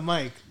 Not on the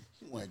mic.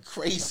 he went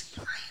crazy.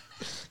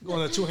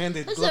 Going to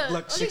two-handed Listen, gluck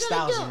what are you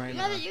 6,000 gonna do? right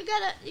now. You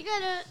gotta.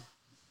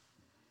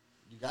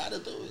 You gotta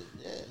do it.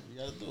 Yeah, you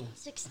gotta do it.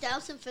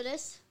 6,000 for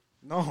this.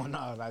 No,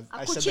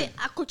 I said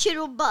A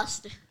cuchillo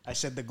bust. I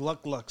said the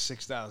gluck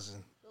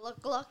 6,000.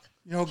 Gluck.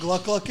 You know what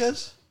gluck gluck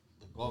is?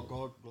 The glug,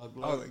 glug, glug,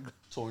 Oh, glug.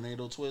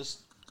 Tornado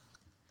twist.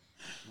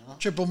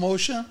 Triple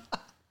motion.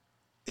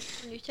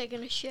 When you're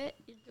taking a shit,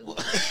 you do.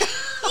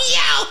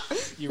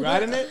 You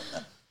riding it?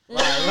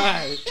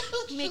 Right.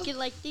 Make it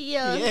like the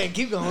Yeah,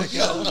 keep going.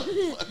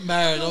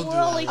 Mary, don't do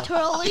whirly that.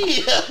 twirly.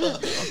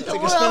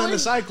 Like a spin in the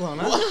cyclone,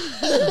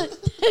 huh?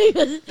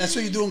 That's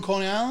what you do in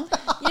Coney Island?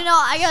 You know,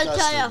 I gotta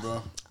Disgusting, tell you,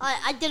 bro.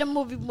 I did a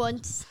movie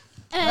once.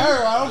 And Mary,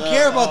 I don't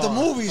care about the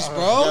movies, Yo,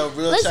 bro.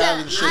 real Listen,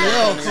 Italian shit I- in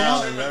Yo, Coney come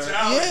on. Island, man.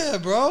 Yeah,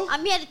 bro.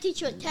 I'm here to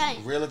teach you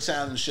Italian. Real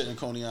Italian shit in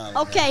Coney Island.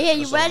 Okay, man. here, you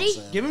That's all I'm ready?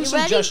 saying. Give him You some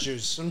ready?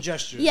 gestures. Some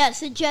gestures.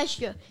 Yes, a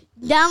gesture.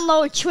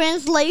 Download a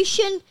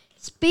translation,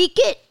 speak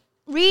it,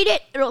 read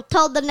it, it'll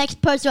tell the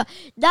next person,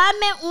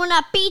 dame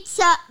una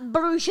pizza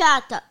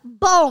bruciata.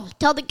 Boom.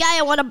 Tell the guy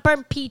I want a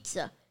burnt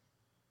pizza.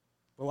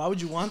 But why would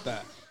you want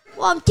that?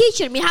 Well, I'm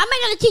teaching him. How am I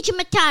going to teach him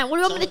Italian? What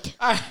do you want me to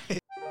All right.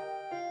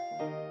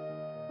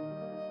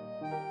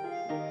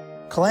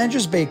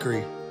 Calandra's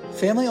Bakery,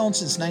 family owned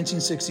since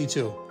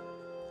 1962.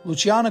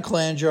 Luciana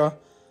Calandra,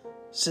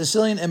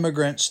 Sicilian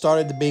immigrant,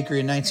 started the bakery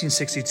in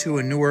 1962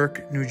 in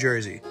Newark, New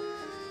Jersey,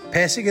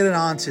 passing it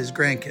on to his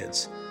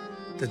grandkids.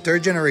 The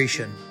third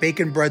generation,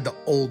 baking bread the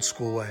old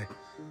school way.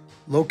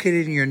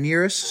 Located in your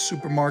nearest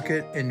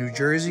supermarket in New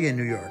Jersey and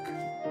New York.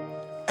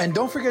 And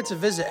don't forget to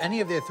visit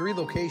any of their 3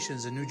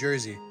 locations in New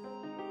Jersey.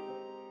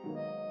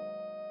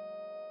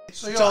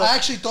 So, I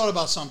actually thought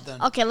about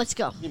something. Okay, let's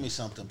go. Give me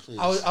something, please.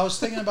 I was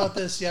thinking about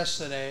this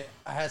yesterday.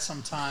 I had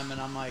some time, and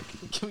I'm like,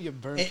 Give me a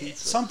burnt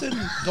pizza. something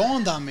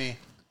dawned on me.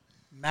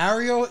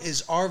 Mario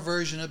is our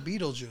version of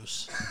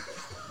Beetlejuice.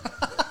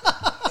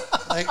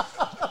 Like,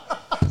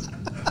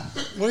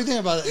 what do you think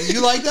about it?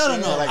 You like that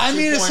or no? Like I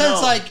mean, in a 2.0.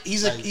 sense, like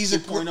he's Like a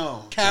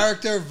 2.0.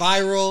 character,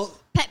 viral.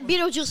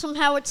 Beetlejuice from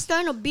Howard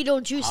Stern or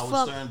Beetlejuice I was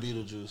from... staring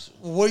Beetlejuice.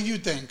 What do you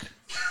think?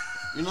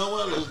 You know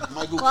what? It was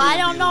Michael Well, I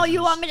Keaton don't know. You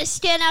Beetlejuice. want me to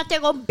stand out there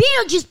and go,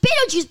 Beetlejuice,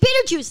 Beetlejuice,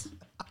 Beetlejuice.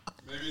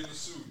 Maybe in the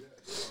suit.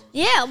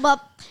 Yeah, but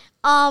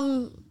I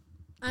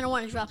don't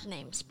want to drop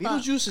names. But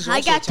Beetlejuice is I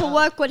also got to Italian.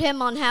 work with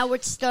him on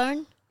Howard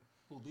Stern.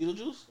 Who,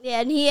 Beetlejuice?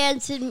 Yeah, and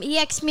he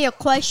asked me a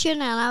question,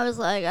 and I was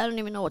like, I don't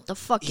even know what the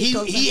fuck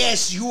He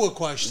asked you a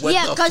question. What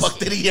Yeah, the 'cause- fuck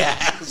did he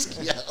ask?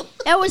 Yo.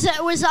 It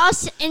was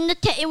us in the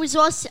it was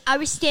us. I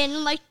was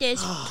standing like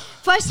this.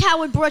 First,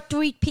 Howard brought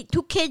 2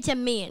 kids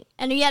and me,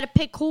 and he had to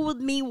pick who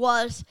me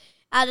was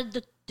out of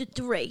the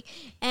 3,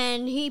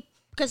 and he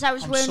because I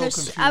was I'm wearing so a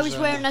confused I was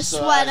right wearing now. a So,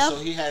 sweater. so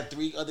he had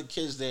 3 other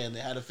kids there, and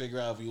they had to figure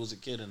out if he was a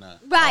kid or not.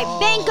 Right,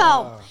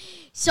 bingo.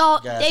 So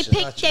they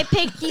Gotcha.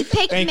 he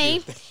picked Thank me.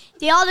 you.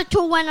 The other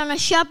 2 went on a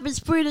shopping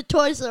spree to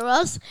Toys R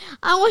Us.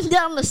 I went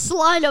down the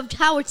slide of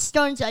Howard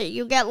Stern's.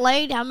 You get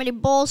laid? How many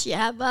balls you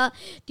have?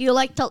 Do you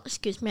like to?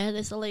 Excuse me,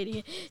 there's a lady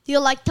here. Do you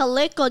like to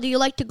lick, or do you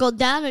like to go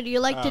down, or do you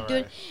like to do?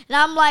 right. And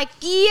I'm like,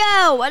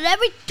 yo. And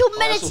every 2 Oh, that's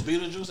minutes. what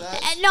Beetlejuice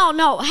asked?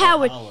 No,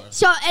 Howard. Howard.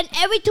 So, and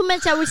every 2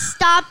 minutes I would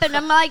stop and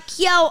I'm like,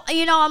 yo,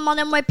 I'm on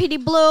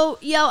NYPD Blue.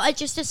 Yo, I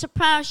just did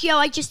Sopranos. Yo,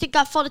 I just did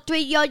Godfather 3.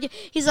 Yo,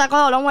 he's like,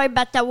 oh, don't worry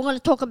about that. We're going to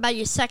talk about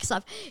your sex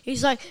life.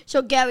 He's like,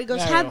 so Gary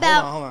goes, how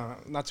about... Hold on.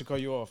 Not to cut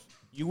you off.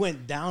 You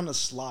went down a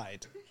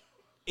slide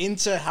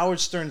into Howard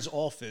Stern's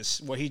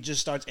office where he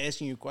just starts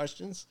asking you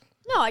questions?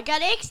 No, I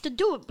got asked to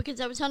do it because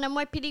I was on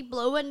NYPD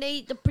Blue and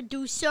the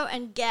producer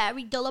and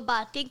Gary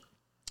Delabate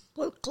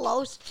were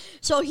close.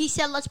 So he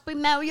said, let's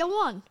bring Mario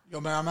on. Yo,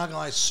 man, I'm not gonna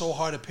lie. It's so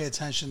hard to pay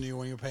attention to you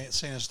when you're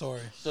saying a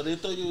story. So they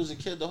thought you was a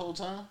kid the whole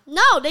time?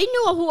 No, they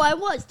knew who I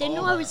was. They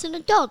knew I right. was an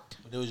adult.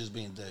 But they were just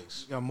being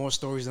dicks. You got more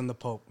stories than the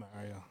Pope,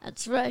 Mario.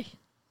 That's right.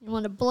 You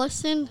want a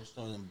blessing?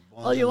 Throwing them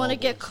bombs Or you and want to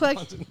all get that.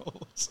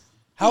 quick?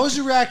 How was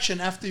your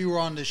reaction after you were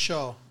on this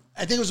show?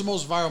 I think it was the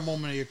most viral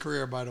moment of your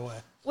career, by the way.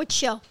 Which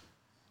show?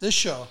 This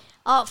show.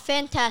 Oh,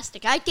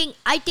 fantastic! I think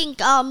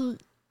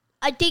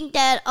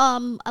that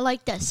I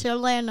like that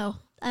Serrano.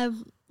 I have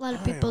a lot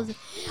of people.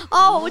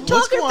 Oh, we're What's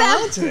talking going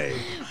about. on today?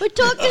 We're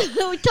talking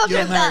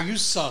Yo, about. Mary, you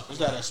suck. What's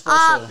that,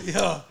 espresso?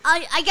 Yo.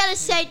 I gotta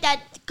say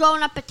that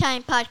Growing Up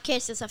Italian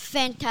podcast is a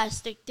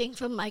fantastic thing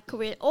for my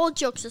career. All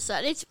jokes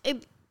aside,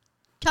 it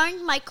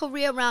turned my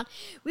career around.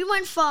 We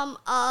went from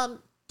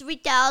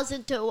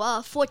 3,000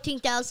 to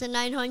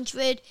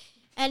 14,900,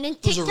 and in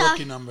Those are TikTok.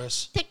 rookie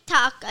numbers.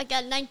 TikTok, I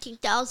got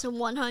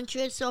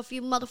 19,100. So if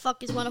you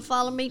motherfuckers want to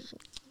follow me,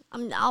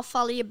 I'll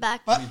follow you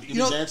back. But, You you be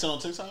know, dancing on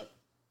TikTok?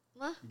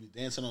 What? You be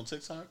dancing on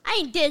TikTok? I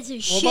ain't dancing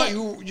what shit. about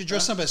you? You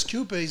dressing up as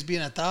Cupid. He's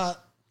being a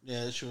thought.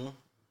 Yeah, that's true.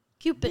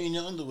 Cupid. Be in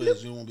your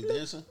underwears. You won't be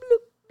dancing?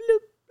 Bloop,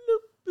 bloop,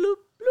 bloop, bloop,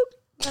 bloop.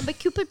 Remember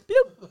Cupid?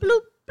 Bloop,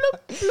 bloop,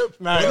 bloop, bloop.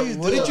 Mario,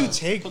 what did you Put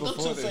take them 2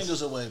 before this?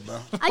 fingers away, bro.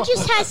 I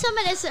just had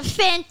something that's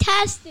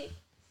fantastic.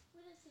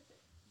 What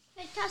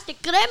is it?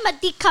 Fantastic. Crema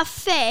di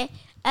cafe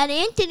at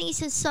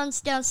Anthony's and Sons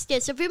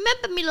downstairs. If you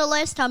remember me the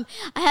last time,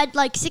 I had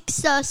like 6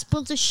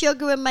 spoons of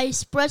sugar in my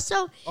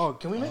espresso. Oh,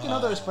 can we make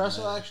another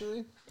espresso,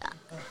 actually?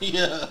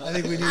 Yeah. I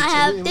think we need I to.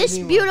 have this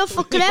need one.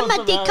 beautiful We need crema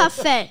one de for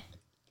cafe.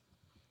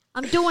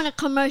 I'm doing a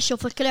commercial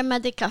for crema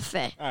de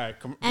cafe. All right,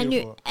 And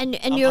beautiful. you and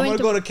I'm you're gonna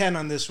into go to Ken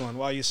on this one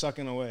while you're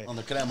sucking away. On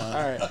the crema. All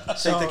right,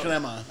 Take the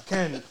crema.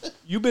 Ken,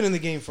 you've been in the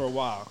game for a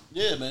while,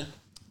 Yeah, man.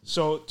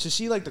 so to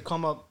see like the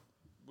come up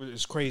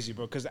is crazy,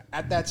 bro. Because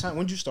at that time,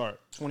 when did you start?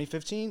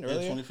 2015, Yeah, earlier.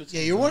 2015.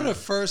 Yeah, you're one of the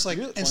first like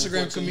Instagram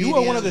 2014. comedians. You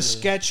were one of the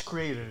sketch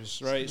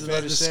creators, right? the,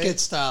 Fair the to say. skit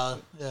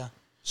style. Yeah.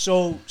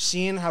 So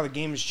seeing how the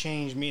game has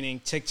changed, meaning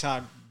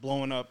TikTok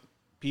blowing up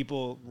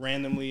people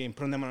randomly and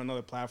putting them on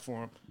another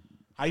platform,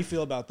 how you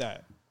feel about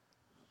that?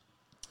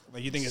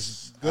 Like, you think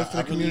it's good for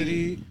the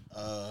community?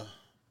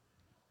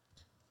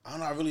 I don't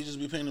know. I really just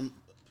be paying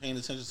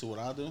attention to what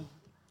I do.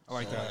 I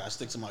like that. I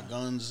stick to my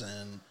guns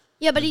and.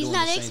 Yeah, but I'm he's doing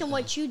not the same asking thing.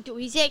 what you do.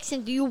 He's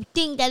asking, do you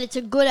think that it's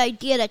a good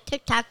idea that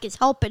TikTok is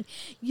helping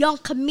young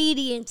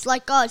comedians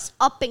like us,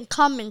 up and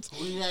coming?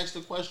 Who you ask the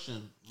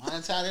question? My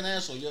Italian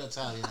ass or your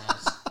Italian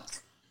ass?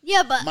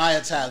 Yeah, but My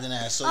Italian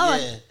ass. So Oh.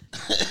 yeah.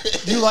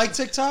 Do you like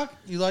TikTok?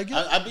 You like it?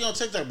 I be on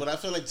TikTok, but I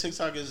feel like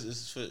TikTok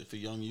is for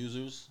young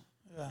users.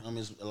 Yeah. I mean,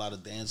 it's a lot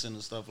of dancing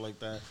and stuff like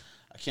that.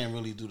 I can't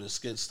really do the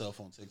skit stuff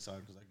on TikTok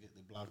because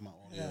they block my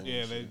audio.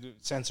 Yeah, they do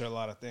censor a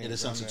lot of things. Yeah, they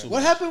censor on there. too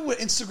What happened with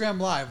Instagram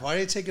Live? Why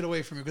did they take it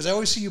away from you? Because I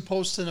always see you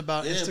posting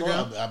about Yeah,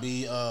 Instagram, bro, I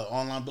be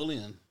online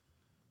bullying.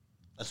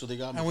 That's what they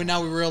got me. and for.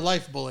 now we real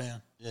life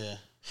bullying. Yeah.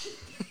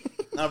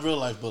 Not real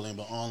life bullying,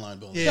 but online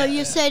bullying. Yeah. so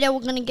you say that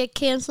we're gonna get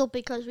canceled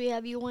because we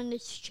have you on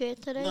this chair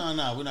today? No,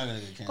 we're not gonna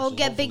get canceled. Go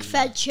get Big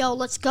Hopefully Fat Joe.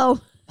 Let's go.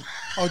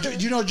 Oh, do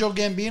you know Joe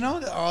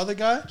Gambino, our other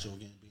guy? not. Joe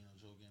Gambino.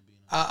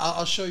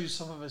 I'll show you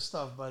some of his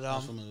stuff, but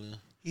I'm familiar.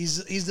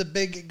 he's the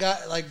big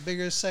guy, like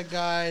bigger set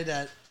guy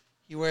that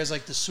he wears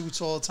like the suits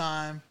all the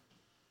time.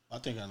 I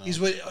think I know. He's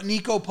with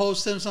Nico.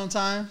 Posts him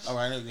sometimes. All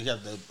right, you got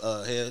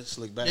the hair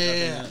slicked back.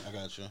 Yeah. I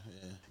got you.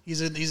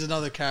 Yeah. He's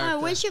another All character.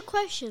 right, where's your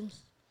questions?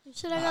 You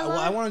said I got Well,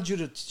 I one. wanted you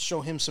to show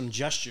him some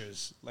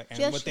gestures, like and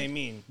Gestures. what they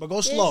mean. But go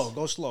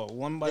slow,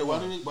 one by Hey, why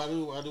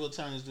one. do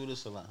Italians do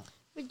this a lot?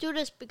 We do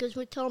this because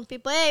we're telling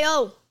people, hey,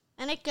 yo,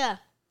 Anika,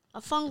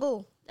 a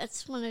fungal.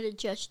 That's one of the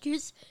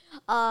gestures.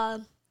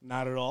 Not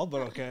at all,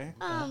 but okay.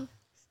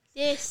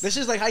 This. This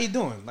is like how you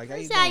doing? Like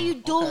This is how you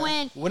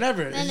doing.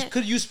 Whenever. And It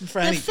could use for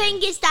The anything.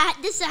 thing is that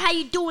this is how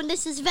you doing.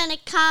 This is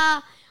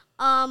Venica.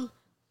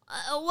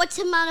 What's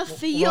the matter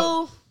for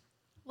you?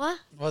 What?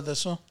 What,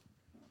 this one?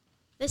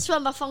 This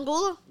one,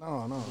 Bafangula?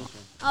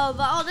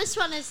 No. This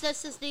one is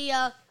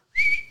the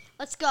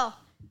let's go.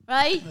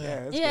 Right?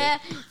 Yeah, that's Yeah.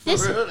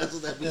 This That's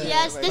what that means.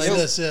 yes, Like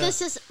this, yeah.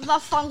 this is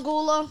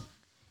Bafangula.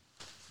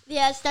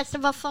 Yes, that's the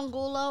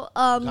Bafangula.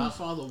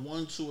 Godfather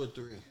 1, 2, or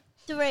 3.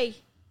 3.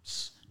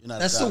 You're not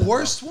That's the Italian,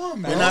 worst one,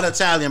 bro. bro. You're not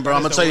Italian, bro.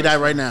 I'm gonna tell you that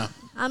right now,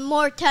 I'm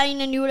more Italian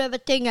than you would ever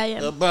think I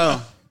am. bro.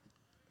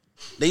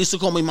 They used to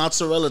call me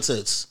mozzarella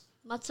tits.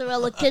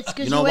 Mozzarella tits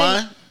because You know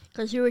why?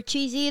 Because you're a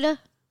cheese eater?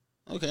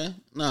 Okay,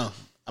 no,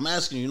 I'm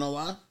asking you. You know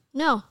why?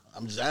 No.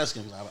 I'm just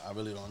asking. 'Cause I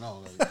really don't know.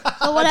 Like,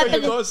 So what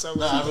happened? no,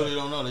 I really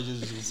don't know. They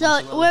just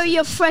So where are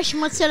your fresh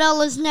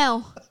mozzarellas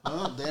now?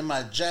 They're in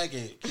my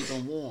jacket. Keep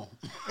them warm.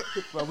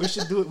 But we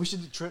should do it. We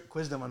should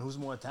quiz them on who's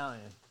more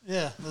Italian.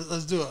 Yeah,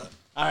 let's do it.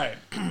 All right.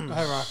 Go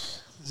ahead, Rock.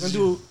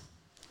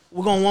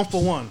 We're going 1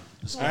 for 1.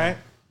 All right.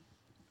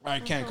 All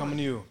right, Ken, coming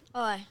to you,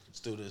 All right. Let's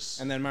do this.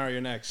 and then Mario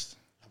next.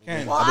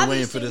 Ken, I've been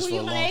waiting obviously, for this who for a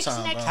you gonna long ask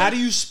time, next? bro. how do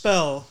you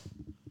spell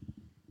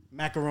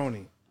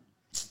macaroni?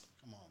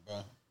 Come on,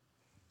 bro.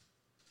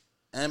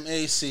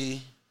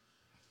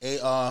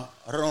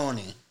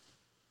 Macaroni.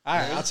 All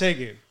right, I'll take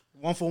it.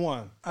 1 for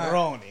 1.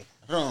 Roni.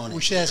 Roni.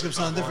 We should ask him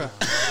something different.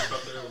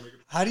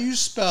 How do you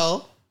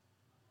spell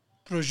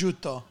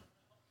prosciutto?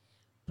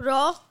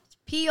 Pro,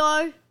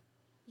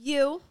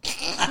 P-R-U,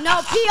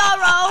 no,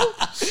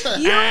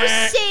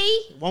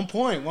 P-R-O-U-C. 1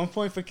 point. 1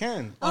 point for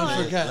Ken. All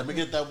I forgot. Let me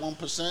get that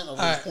 1% of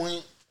right. each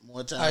point.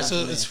 More time. All right, so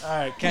it's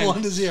right, Ken.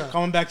 1-0.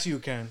 Coming back to you,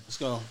 Ken. Let's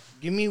go.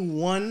 Give me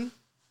one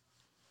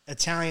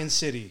Italian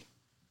city.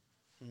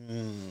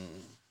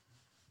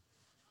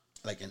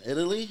 Like in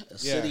Italy? A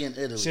city in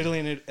Italy.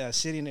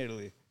 City in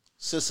Italy.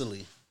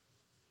 Sicily.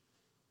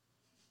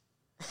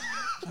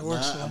 It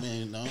works. Nah, I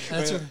mean, no.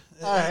 That's a,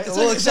 All right, it's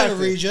we'll like, it's like accept a it.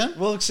 region.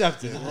 We'll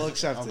accept it. We'll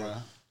accept All it. right.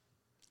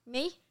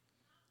 Me?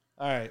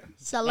 All right.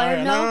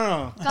 Salerno?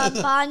 No.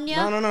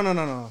 Campania?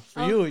 No.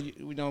 For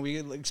you, we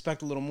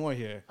expect a little more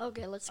here.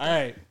 Okay, let's go. All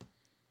right.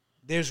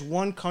 There's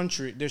one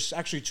country. There's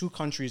actually 2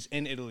 countries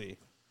in Italy.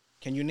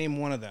 Can you name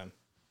one of them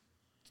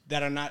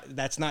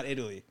that's not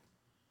Italy?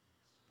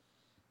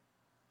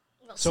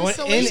 So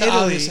Sicily? in It's an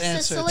Italy, obvious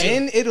answer.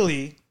 in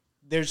Italy,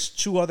 there's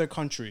 2 other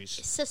countries.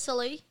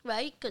 Sicily,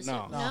 right? 'Cause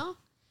No. no?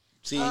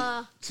 See,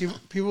 See,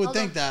 people would Hold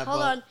think on, that, Hold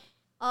but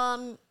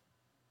on.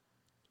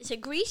 Is it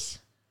Greece?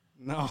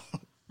 No.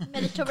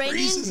 Mediterranean?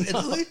 Greece is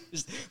Italy.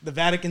 It's the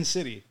Vatican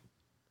City.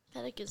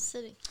 Vatican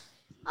City.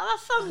 I'm a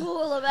fun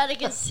rule of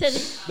Vatican City.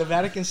 The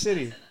Vatican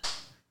City.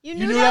 You You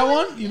knew knew that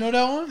one? You know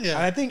that one? Yeah.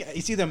 I think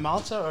it's either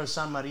Malta or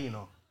San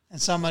Marino. And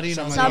San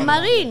Marino. San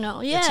Marino,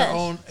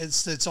 yeah.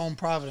 It's its own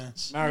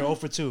providence. Mario 0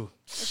 for 2.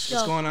 Let's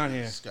What's go. going on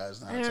here? This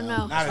guy's not I don't Italian.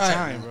 know. Not All right.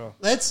 Italian, bro.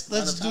 Let's do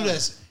Italian.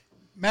 this.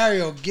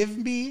 Mario, give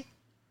me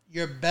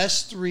your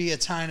best 3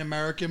 Italian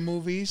American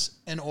movies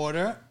in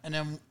order, and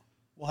then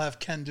we'll have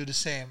Ken do the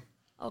same.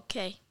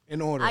 Okay.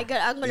 In order. I'm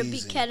gonna beat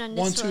Easy. Ken on this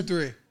 1, 2, one.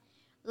 3.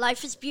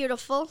 Life is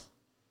Beautiful.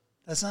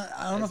 That's not.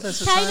 I don't know if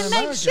that's Italian Italian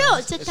American. American. Sure,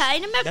 it's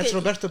Italian American. That's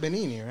Roberto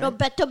Benigni, right?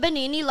 Roberto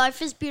Benigni.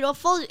 Life is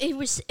Beautiful. It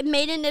was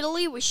made in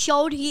Italy. It was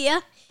showed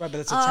here. Right, but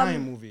it's an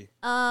Italian movie.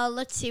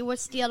 Let's see.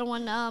 What's the other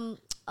one?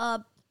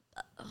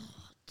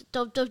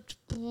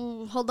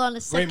 Hold on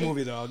a second. Great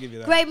movie, though. I'll give you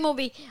that. Great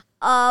movie.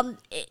 I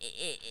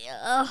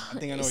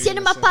think I know what you're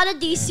Cinema gonna say.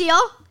 Paradiso.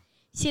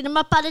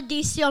 Cinema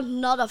Paradiso.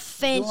 Not a You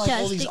don't like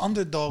all these fantastic.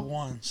 underdog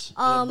ones.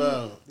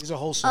 Bro, These are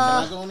wholesome. can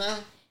I go now?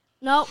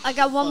 No, I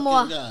got one Fucking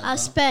more. God, bro.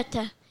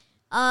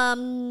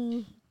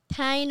 Aspetta.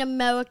 Italian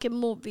American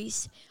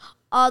movies.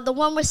 The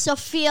one with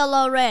Sophia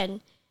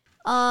Loren.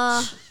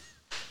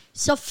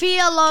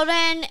 Sophia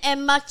Loren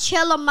and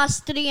Marcello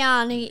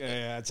Mastriani.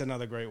 Yeah, that's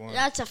another great one.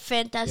 That's a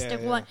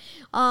fantastic Yeah,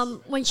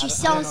 one. When she's I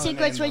selling don't know the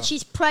secrets name, when though.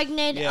 she's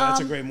pregnant. Yeah,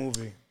 that's a great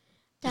movie.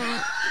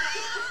 that-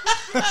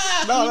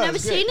 No, you never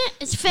it's good. seen it?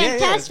 It's Yeah, yeah, it's a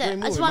fantastic. great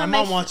It's movie. one My of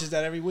mom my. watches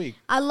that every week.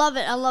 I love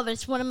it. I love it.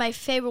 It's one of my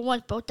favorite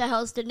ones. But what the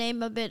hell's the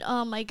name of it?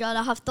 Oh my god!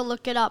 I have to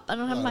look it up. I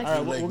don't have my. All right,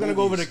 Bootleg we're gonna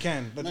go over to movies.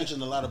 Ken. You But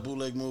mentioned a lot of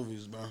bootleg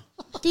movies, bro.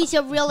 These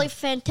are really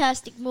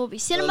fantastic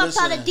movies. Cinema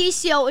listen.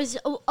 Paradiso is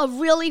a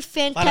really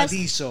fantastic.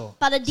 Paradiso.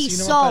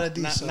 Paradiso. Cinema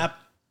Paradiso. Not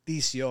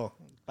Dicio.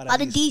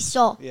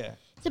 Paradiso. Yeah.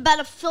 It's about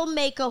a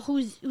filmmaker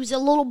who's a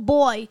little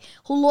boy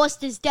who lost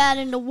his dad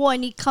in the war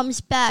and he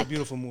comes back. It's a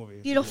beautiful movie.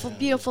 Beautiful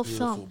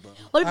film. bro.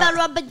 What about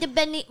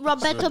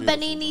Roberto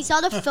Benigni's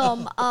other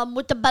film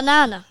with the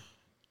banana?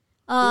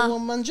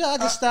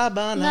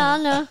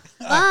 Banana.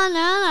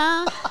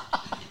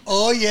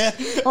 Oh yeah.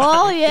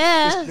 Oh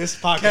yeah. This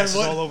podcast Ken, is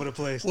what- all over the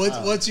place.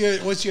 What's your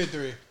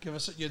 3? Give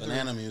us your 3.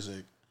 Banana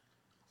music.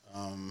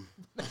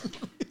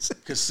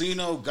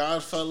 Casino,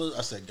 Godfellas.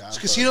 I said Godfellas.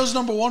 Casino's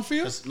number 1 for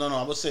you? No,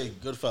 I would say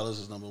Goodfellas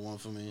is number 1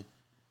 for me.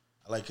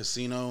 I like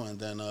Casino and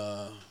then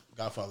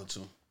Godfather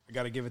 2. I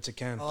gotta give it to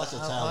Ken. That's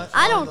Italian.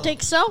 I don't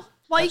think so.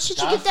 Why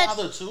should you get that?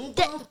 Godfather 2,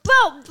 That, bro?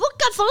 bro, what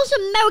God for those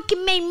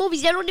American-made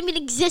movies? They don't even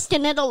exist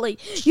in Italy.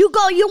 You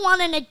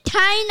want an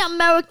Italian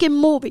American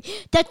movie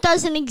that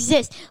doesn't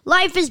exist.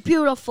 Life is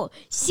Beautiful.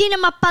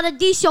 Cinema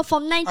Paradiso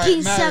from All right, Mario,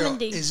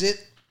 1970. is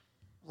it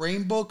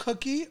rainbow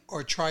cookie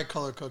or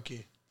tricolor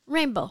cookie?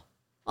 Rainbow.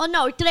 Oh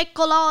no, tre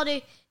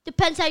colori.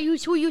 Depends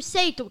who you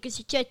say to, because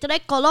c'è tre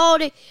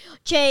colori,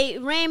 c'è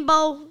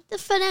rainbow,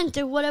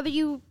 differente, whatever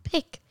you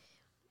pick.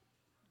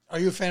 Are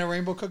you a fan of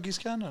rainbow cookies,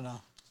 Ken, or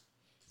no?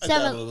 I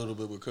Seven. dabble a little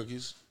bit with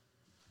cookies.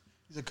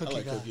 He's a I cookie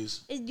like guy.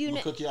 cookies. Is I'm you a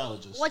ne-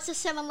 cookieologist. What's a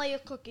 7-layer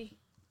cookie?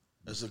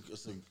 It's a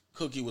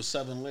cookie with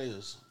 7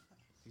 layers.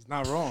 He's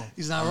not wrong.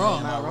 He's not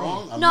wrong. Am I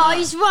wrong? I'm No, not.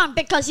 he's wrong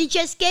because he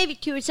just gave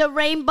it to you. It's a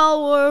rainbow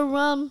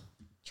or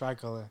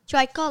Tricolor.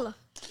 tricolor.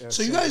 Yeah,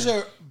 So you guys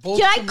are both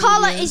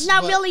Tricolor comedians, is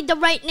not but- really the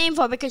right name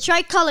for it because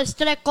tricolor is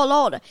tre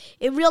colore.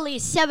 It really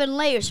is 7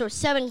 layers or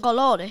 7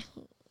 colore.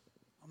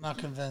 I'm not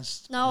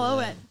convinced. No, all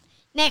right.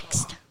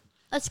 Next.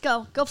 Let's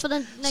go. Go for the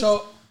next.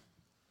 So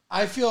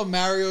I feel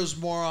Mario's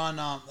more on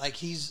like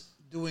he's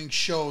doing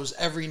shows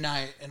every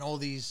night and all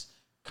these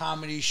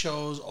comedy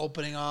shows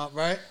opening up,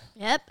 right?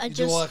 Yep, I You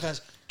do all that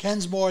just. kinds.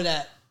 Ken's more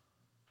that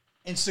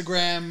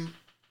Instagram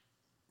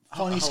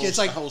funny I skits, host,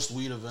 like I host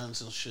weed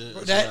events and shit.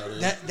 That's about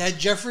it. that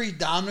Jeffrey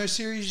Dahmer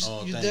series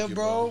Oh, you thank did, you,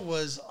 bro, bro.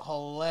 was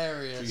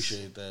hilarious.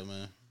 Appreciate that,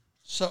 man.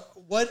 So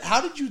what?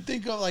 How did you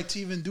think of like to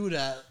even do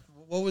that?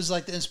 What was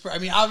like the inspiration?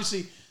 I mean,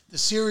 obviously the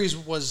series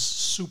was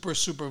super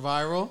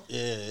viral, Yeah,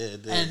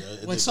 it did. and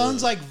It when did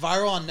something's good. like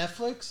viral on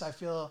Netflix, I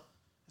feel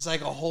it's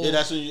like a whole. Yeah,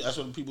 that's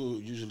what people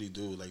usually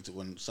do. Like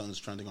when something's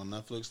trending on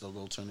Netflix, they'll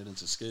go turn it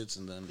into skits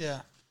and then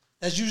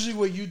That's usually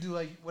what you do.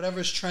 Like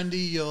whatever's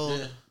trendy, you'll.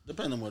 yeah,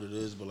 depending on what it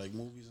is, but like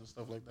movies and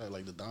stuff like that,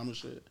 like the Dahmer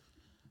shit.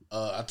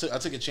 I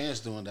took a chance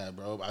doing that,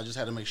 bro. I just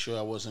had to make sure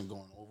I wasn't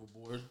going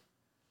overboard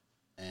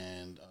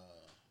and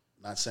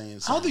not saying.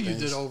 I don't think you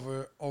things.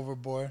 did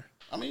overboard.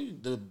 I mean,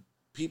 the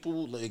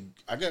people like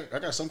I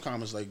got some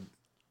comments like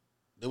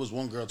there was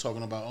one girl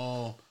talking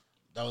about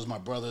that was my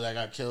brother that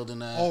got killed in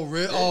that. Oh,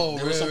 really?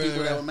 There were some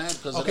people that were mad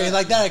because Okay, of that.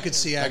 like that I could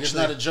see Like it's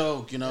actually. not a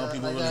joke, you know. Yeah,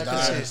 people like really that I could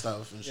died see. and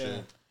stuff and shit.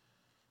 Yeah.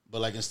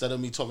 But like instead of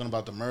me talking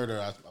about the murder,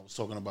 I was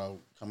talking about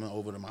coming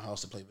over to my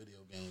house to play video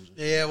games.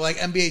 Yeah, like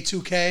NBA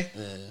 2K.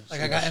 Yeah,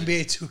 Like I got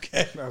NBA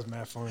 2K. That was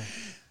mad funny.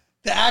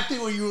 The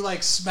acting when you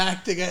like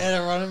smacked the guy head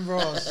running, bro,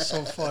 was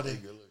so funny.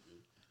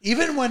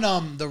 Even when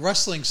the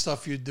wrestling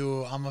stuff you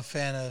do, I'm a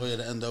fan of. Oh yeah,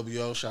 the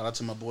NWO. Shout out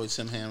to my boy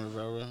Tim Han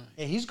Rivera.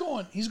 Yeah, he's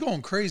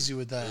going crazy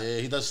with that. Yeah,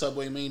 he does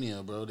Subway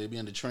Mania, bro. They be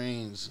in the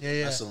trains,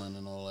 Yeah. wrestling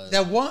and all that.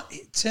 That one,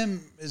 Tim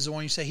is the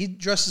one you say he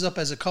dresses up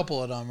as a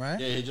couple of them, right?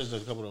 Yeah, he just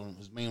does a couple of them.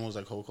 His main one's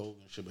like Hulk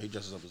Hogan and shit, but he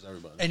dresses up as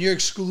everybody. And you're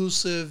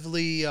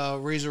exclusively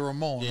Razor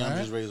Ramon, Yeah, right? I'm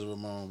just Razor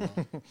Ramon,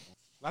 bro.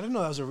 I didn't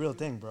know that was a real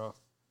thing, bro.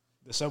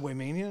 The Subway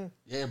Mania?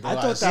 Yeah, bro. I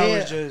thought that Yeah.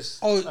 was just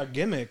Oh, a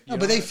gimmick. No, you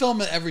but know? they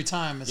film it every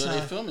time. It's Yeah,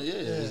 not. they film it,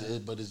 yeah.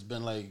 But it's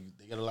been like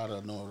they get a lot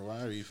of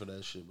notoriety for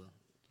that shit, bro.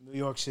 New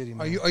York City,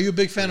 man. Are you a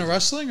big fan of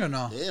wrestling or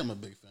no? Yeah, I'm a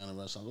big fan of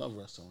wrestling. I love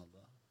wrestling,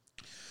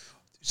 bro.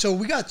 So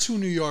we got two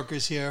New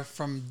Yorkers here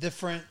from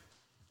different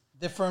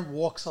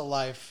walks of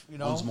life. You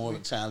know, One's more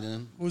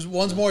Italian.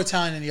 One's more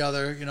Italian than the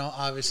other. You know,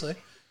 obviously.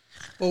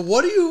 But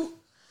what do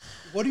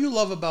you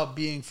love about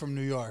being from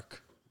New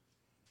York?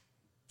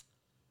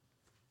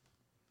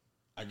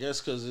 I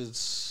guess because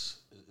it's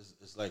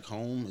like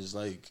home. It's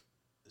like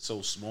it's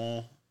so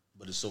small,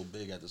 but it's so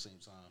big at the same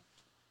time.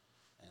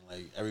 And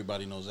like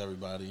everybody knows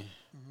everybody.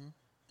 Mm-hmm.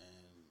 And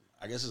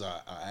I guess it's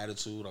our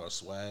attitude, our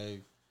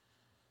swag.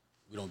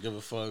 We don't give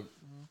a fuck.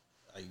 Mm-hmm.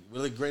 Like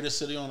we're the greatest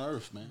city on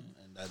earth, man.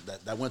 And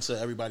that went to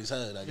everybody's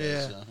head, I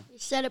guess. Yeah. You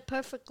said it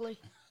perfectly.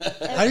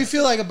 How do you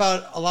feel like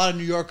about a lot of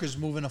New Yorkers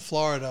moving to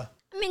Florida?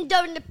 I mean,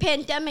 during the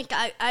pandemic,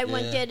 I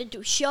went Yeah. there to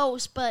do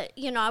shows, but,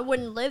 you know, I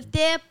wouldn't live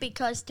there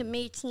because to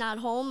me it's not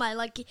home. I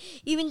like,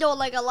 even though,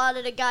 like, a lot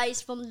of the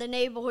guys from the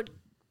neighborhood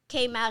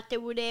came out, they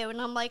were there, and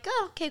I'm like,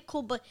 oh, okay,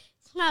 cool, but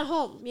it's not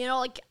home. You know,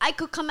 like, I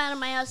could come out of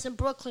my house in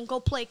Brooklyn, go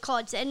play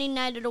cards any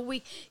night of the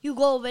week. You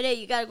go over there,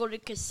 you got to go to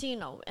the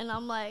casino. And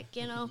I'm like,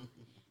 you know.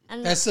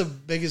 And That's the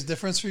biggest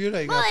difference for you.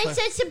 That you well, gotta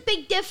play? it's a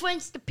big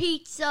difference. The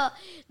pizza,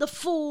 the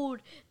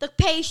food, the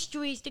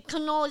pastries, the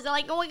cannolis. They're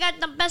like, oh, we got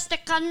the best of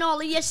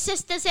cannoli. Your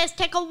sister says,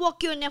 take a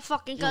walk, you in their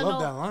fucking You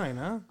love that cannoli. line,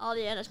 huh? Oh,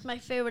 yeah, that's my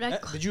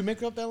favorite. Did you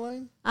make up that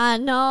line?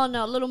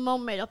 No, Little Mo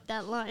made up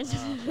that line. He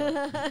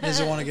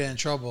doesn't want to get in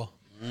trouble.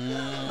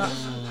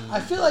 I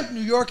feel like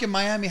New York and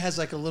Miami has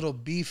like a little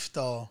beef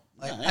though.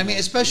 Like, Yeah, I mean,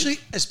 no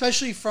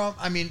especially from,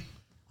 I mean,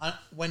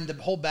 when the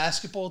whole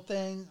basketball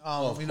thing,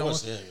 of you know,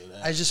 course, yeah.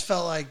 I just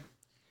felt like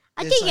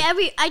I it's think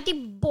like- I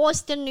think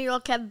Boston, New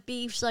York have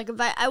beefs. Like if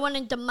I went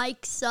into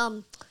Mike's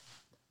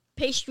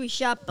pastry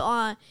shop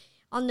on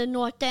the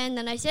North End,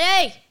 and I said,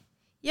 "Hey,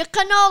 your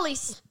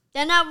cannolis,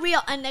 they're not real."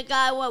 And the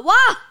guy went,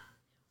 "What?"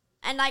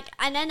 And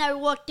then I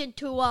walked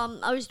into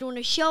I was doing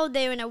a show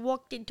there, and I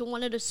walked into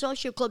one of the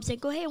social clubs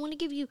and go, "Hey, I want to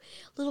give you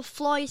little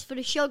flyers for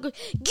the show." Goes,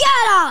 "Get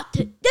out!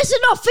 This is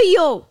not for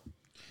you."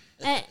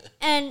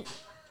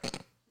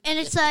 And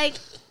it's like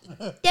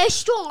they're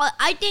strong.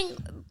 I think.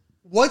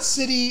 what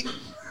city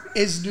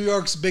is New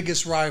York's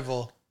biggest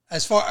rival?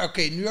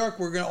 New York,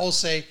 we're gonna all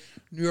say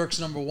New York's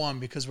number one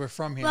because we're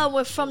from here. Well,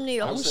 we're from New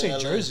York. I would say say LA.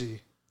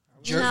 Jersey.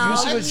 You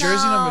say with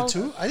Jersey number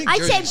two? I think I'd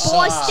Jersey say sucks.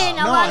 Boston.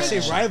 No, I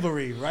say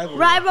rivalry.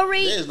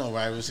 Rivalry. There's no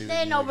rivalry.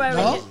 There's no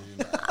rivalry. rivalry.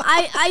 No?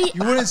 I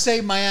You wouldn't say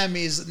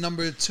Miami is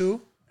number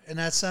two in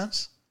that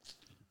sense?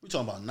 We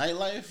talking about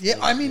nightlife? Yeah,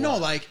 Or I mean, no,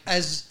 what? like,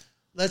 as,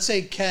 let's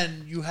say,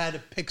 Ken, you had to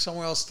pick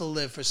somewhere else to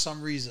live for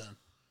some reason.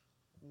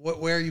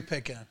 Where are you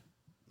picking?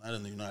 Not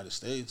in the United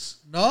States.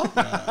 No?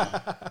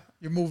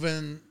 You're moving I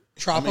mean,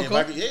 tropical?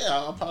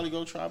 I'll probably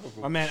go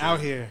tropical. My man out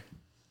here.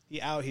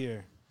 He out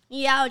here.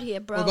 you out here,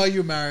 bro. What about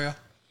you, Mario?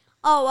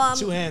 Oh,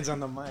 2 hands on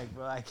the mic,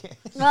 bro. I can't.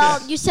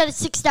 well, you said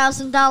it's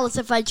 $6,000.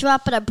 If I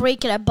drop it, I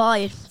break it, I buy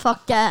it.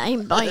 Fuck that. I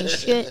ain't buying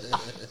shit.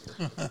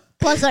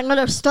 Plus, I'm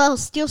gonna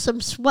steal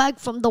some swag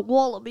from the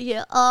wall over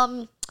here.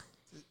 If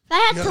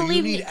I had to You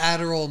leave, need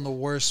Adderall in the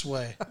worst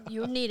way.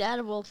 you need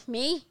edible.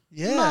 Me?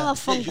 Yeah. You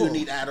Motherfucker.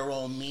 need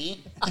Adderall,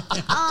 me.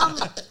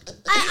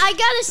 I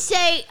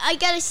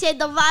gotta say,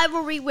 the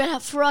rivalry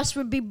for us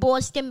would be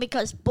Boston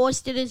because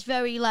Boston is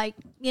very like,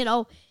 you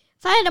know,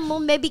 if I had to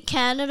move, maybe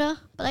Canada,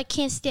 but I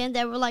can't stand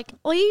that. We're like,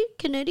 oh, you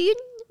Canadian?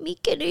 Me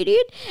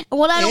Canadian? And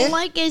what I don't Eh?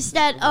 like is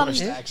that,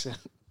 British accent.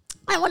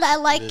 and what I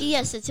like,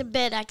 yes, it's a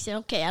bad accent.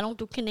 Okay, I don't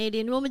do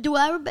Canadian. You want me to do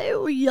Arabic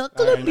or yuck?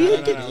 All right, no, we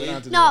don't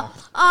have to do No,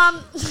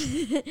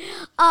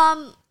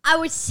 that. I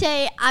would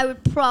say I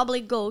would probably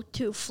go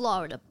to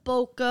Florida,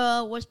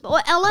 Boca, or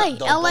LA,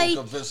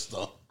 Boca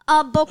Vista.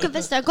 Boca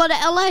Vista. I'll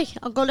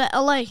go to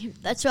LA.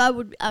 That's where I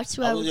would. That's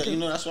where I would You do.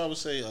 know, that's why I would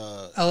say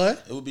LA?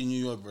 it would be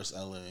New York versus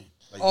LA.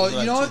 Like, Oh, those are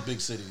you know two what? big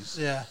cities.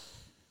 Yeah.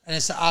 And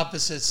it's the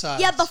opposite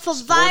side. Yeah, but for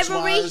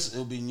rivalry, Sports-wise, it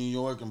would be New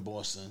York and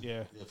Boston.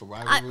 Yeah.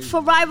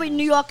 For rivalry.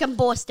 New York and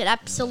Boston,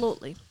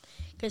 absolutely,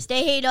 because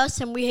they hate us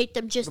and we hate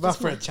them just What about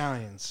as for much.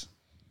 Italians?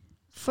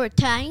 For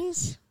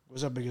Italians,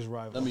 What's our biggest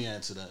rival? Let me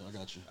answer that. I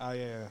got you. Oh,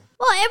 yeah.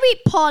 well, every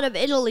part of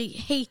Italy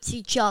hates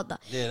each other.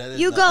 Yeah, that is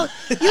You not-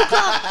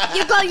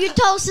 you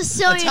tell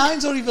Sicilian.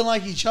 Italians don't even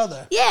like each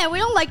other. Yeah, we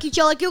don't like each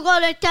other. Like you go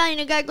to Italian,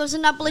 the guy goes to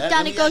Let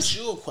Napolitano, me he goes, ask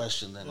you a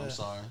question then. I'm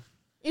sorry.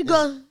 you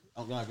go,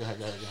 Oh, go ahead.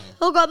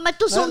 oh God, ma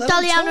tu sei un Let him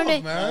italiano talk,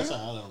 de... man.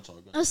 I'll let him talk.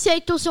 I say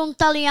tu sei un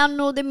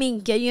italiano de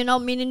minchia, you know,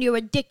 meaning you're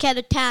a dickhead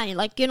Italian.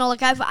 Like, you know,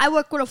 like I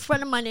work with a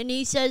friend of mine and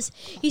he says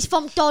he's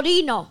from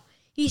Torino.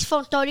 He's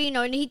from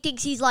Torino and he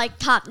thinks he's like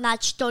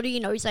top-notch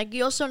Torino. He's like,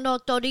 io sono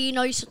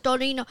Torino, io sono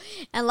Torino.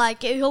 And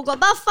like, he'll go,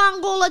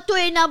 vaffanculo, tu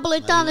sei Now,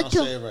 Napolitano you don't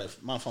too. say it right.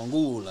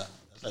 Mafangula.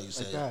 That's how you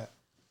say Like it. that.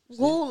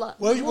 Gula.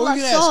 What Gula you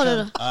gonna ask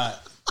soda. him? All right.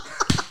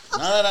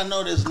 Now that I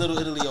know there's Little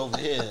Italy over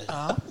here,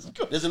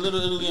 there's a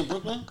Little Italy in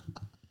Brooklyn.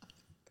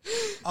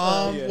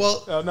 Yeah.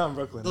 Well, not in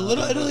Brooklyn. the no.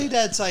 Little Italy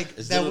that's like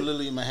There's that. Little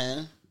Italy in Manhattan,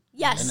 and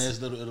Yes.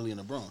 there's Little Italy in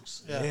the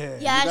Bronx. Yeah. Yeah.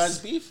 You guys Yes.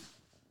 beef?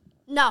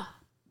 No.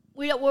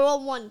 We're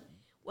all one.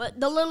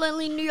 The Little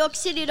Italy, New York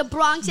City, the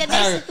Bronx, and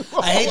Mario, this.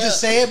 I hate to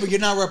say it, but you're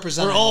not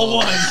representing. We're all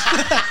one.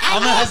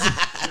 I'm gonna have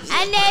to,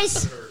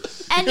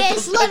 And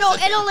there's Little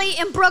Italy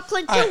in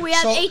Brooklyn too. All right, We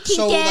have 18th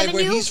so like Avenue.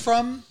 where he's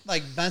from,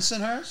 like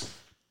Bensonhurst,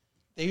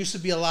 there used to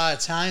be a lot of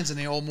Italians, and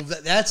they all moved.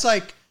 That's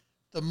like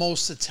the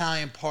most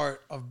Italian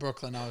part of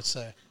Brooklyn, I would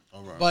say.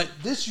 All right. But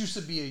this used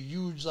to be a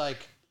huge,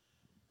 like,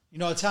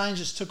 Italians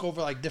just took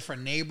over like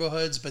different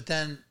neighborhoods, but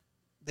then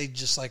they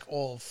just like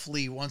all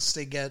flee once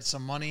they get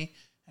some money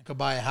and could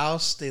buy a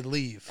house. They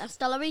leave.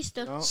 Hasta la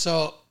vista. Oh.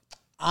 So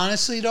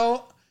honestly,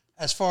 though,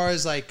 as far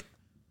as like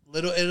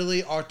Little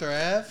Italy, Arthur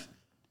Ave,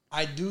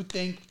 I do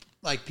think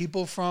like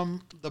people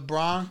from the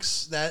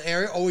Bronx, that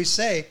area, always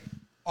say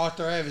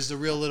Arthur Ave is the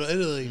real Little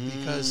Italy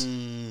because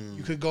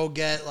you could go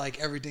get like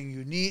everything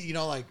you need,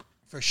 like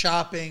for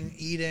shopping,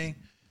 eating.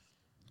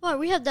 Well,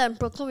 we have that in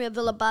Brooklyn. We have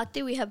Villa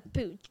Bate. We have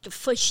the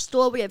fish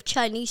store. We have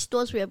Chinese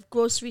stores. We have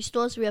grocery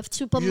stores. We have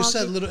supermarkets. You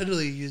said Little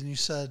Italy, and you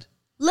said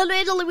Little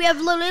Italy. We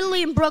have Little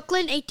Italy in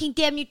Brooklyn, 18th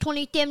Avenue,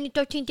 20th Avenue,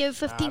 13th Avenue, 15th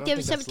don't Avenue, think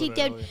that's 17th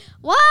Little Avenue. Italy.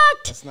 What?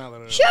 That's not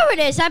Little Italy. Sure it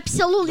is.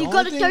 Absolutely. The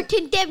Go to only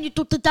thing- 13th Avenue,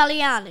 Tutto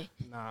Italiano.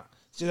 Nah.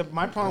 See,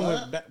 my problem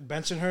with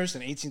Bensonhurst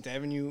and 18th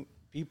Avenue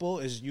people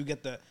is you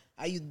get the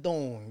 "how you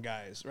doing"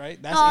 guys,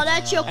 right? No,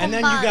 that's your And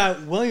then combined. you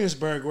got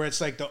Williamsburg, where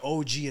it's like the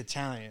OG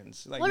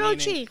Italians, like What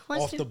meaning OG?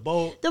 What's off the- the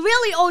boat. The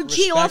really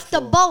OG off the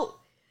Respectful. boat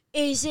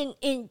is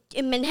in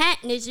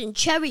Manhattan, is in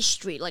Cherry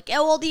Street. Like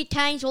all the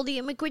Italians, all the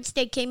immigrants,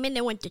 they came in,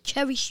 they went to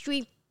Cherry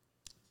Street,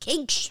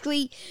 King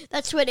Street.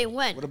 That's where they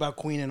went. What about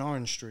Queen and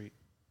Orange Street?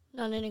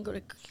 No, they didn't go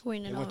to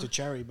Queen They and went to Orange.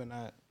 Cherry, but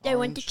not. They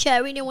went to Orange.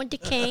 Cherry, they went to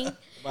King.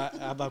 But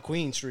how about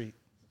Queen Street?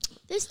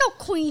 There's no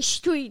Queen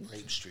Street.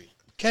 Grape Street.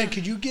 Ken,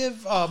 could you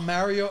give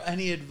Mario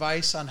any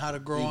advice on how to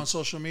grow on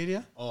social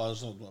media? Oh, I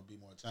was going to be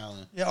more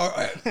Italian. Yeah,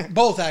 or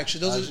both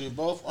actually. Those Actually, are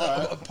both. All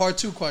right. a part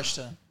 2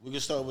 question. We can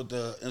start with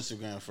the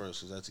Instagram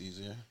first because that's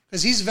easier.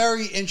 Because he's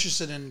very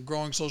interested in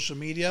growing social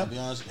media. I'll be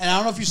honest. And I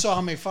don't know if you saw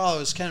how many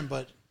followers Ken,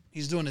 but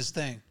he's doing his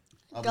thing.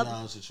 I'll be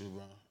honest with you,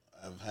 bro.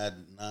 I've had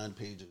 9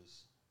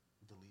 pages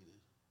deleted.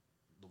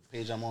 The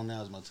page I'm on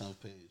now is my 10th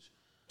page.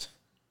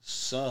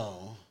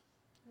 So,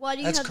 Why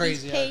do you That's have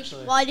crazy, these pages?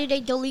 actually. Why did they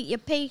delete your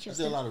I pages?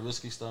 did a lot of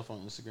risky stuff on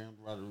Instagram,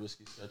 a lot of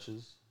risky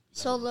sketches.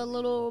 So the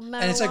little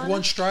marijuana. And it's like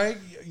one strike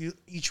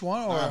each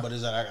one? Or? But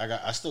is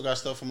that I still got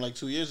stuff from like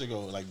 2 years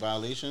ago, like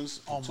violations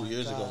from Oh 2 my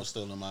years ago, God.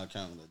 still in my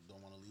account that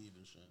don't want to leave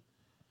and shit.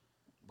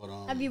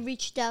 But Have you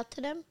reached out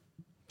to them?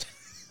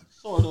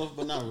 sort of,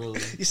 but not really.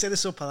 You said it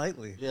so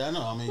politely. Yeah, I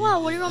know. I mean,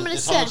 Well, what do you want me to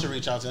it's hard say? to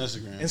reach out to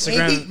Instagram.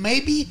 Instagram.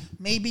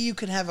 Maybe you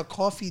could have a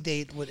coffee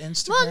date with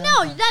Instagram.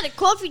 Well, no, not a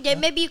coffee date.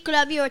 Maybe you could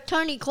have your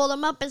attorney call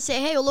them up and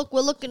say, "Hey, look,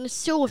 we're looking to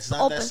sue It's if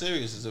not open." that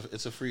serious.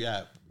 It's a free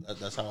app.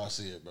 That's how I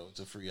see it, bro. It's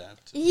a free app.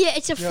 Yeah,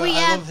 it's a Yo, free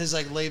I app. love his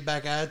like laid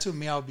back attitude.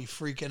 Me, I would be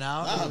freaking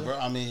out. Nah, bro.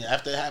 I mean,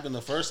 after it happened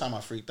the first time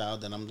I freaked out,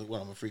 then I'm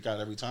gonna freak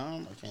out every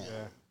time. I can't.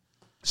 Yeah.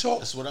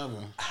 So It's whatever.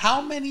 how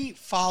many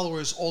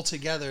followers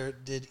altogether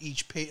did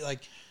each page?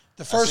 Like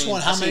the first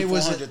one, how many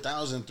was it?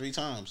 400,000 3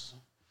 times.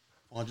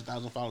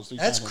 400,000 followers 3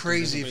 That's times. on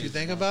crazy three if you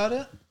different think pages, bro.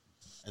 about it.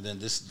 And then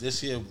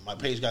this year, my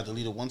page got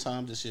deleted one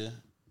time this year.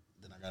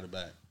 Then I got it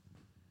back.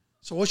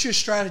 So what's your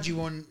strategy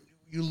when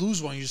you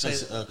lose one? You say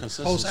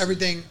Consistency. post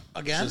everything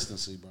again.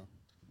 Consistency, bro.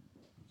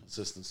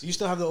 Consistency. Do you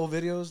still have the old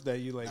videos that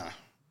you like?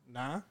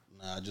 Nah.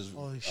 Nah, I just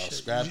Holy shit.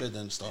 scrap it,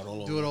 then start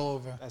all over. Do it all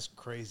over. That's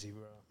crazy,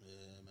 bro. Yeah,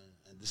 man.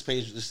 And this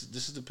page, this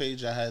is the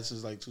page I had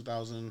since like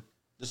 2000.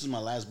 This is my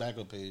last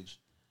backup page.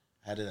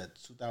 I had it at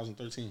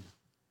 2013.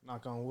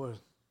 Knock on wood.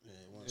 Yeah,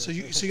 it went- So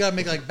you gotta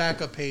make like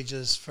backup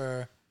pages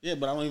for. yeah,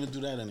 but I don't even do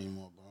that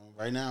anymore, bro.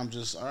 Right now, I'm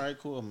just all right,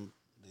 cool.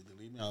 They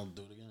delete me, I'll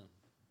do it again.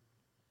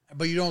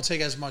 But you don't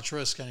take as much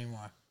risk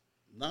anymore.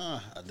 Nah,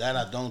 that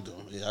I don't do.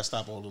 Yeah, I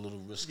stop all the little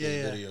risky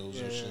Yeah. videos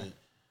and shit.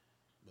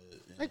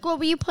 But Like, what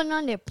were you putting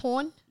on there?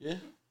 Porn? yeah,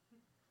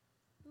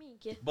 Me,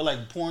 yeah. but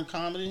like porn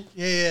comedy,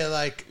 Yeah,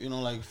 like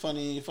like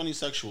funny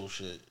sexual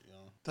shit.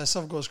 that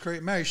stuff goes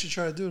crazy. Mary, you should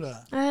try to do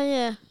that.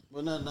 Yeah.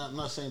 But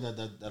not saying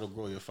that'll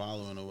grow your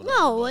following or whatever.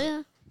 No, but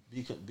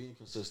yeah. being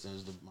consistent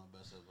is my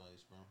best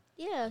advice, bro.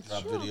 Yeah,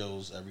 Drop sure.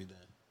 videos every day.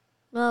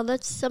 Well,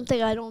 that's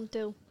something I don't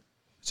do.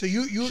 So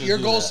your do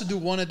goal is that. to do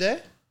one a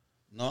day.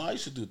 No, I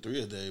used to do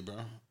 3 a day, bro.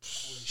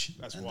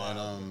 That's And wild.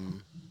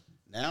 then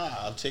now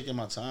I've taken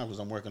my time because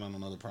I'm working on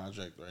another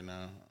project right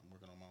now. I'm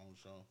working on my own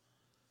show,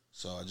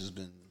 so I just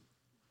been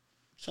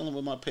chilling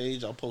with my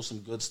page. I'll post some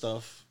good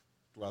stuff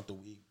throughout the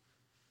week.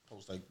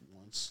 Post like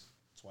once,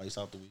 twice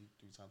out the week,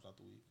 3 times out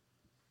the week.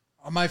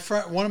 My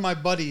friend, one of my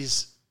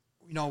buddies,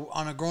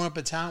 on a growing up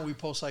in town, we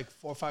post like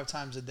 4 or 5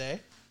 times a day,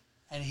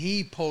 and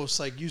he posts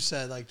like you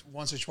said, like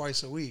once or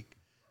twice a week,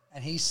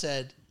 and he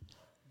said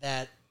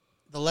that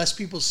the less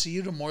people see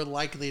you, the more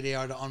likely they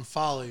are to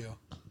unfollow you.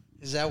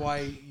 Is that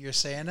why you're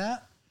saying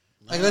that?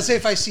 Like, let's say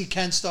if I see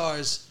Ken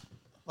Starz,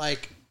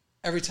 like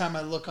every time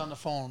I look on the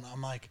phone,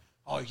 I'm like,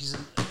 oh, I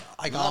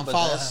can No,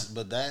 unfollow him.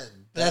 but that's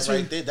that's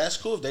right when- there. That's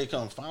cool if they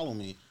come follow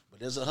me. But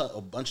there's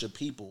a bunch of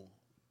people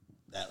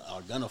that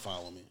are gonna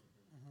follow me.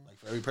 Like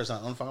for every person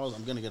I unfollow,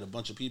 I'm gonna get a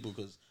bunch of people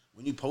because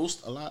when you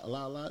post a lot,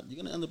 you're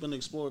gonna end up in the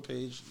Explore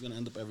page. You're gonna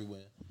end up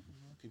everywhere.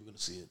 People gonna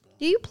see it, bro.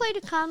 Do you play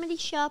the comedy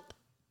shop?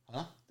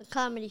 Huh? The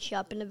comedy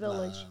shop in the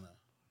village. Nah.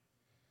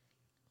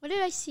 Where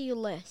did I see you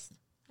last?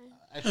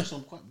 I asked you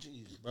some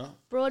questions, bro.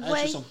 Broadway? I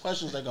asked you some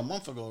questions like a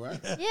month ago, right?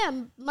 Yeah,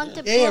 month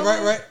of Yeah,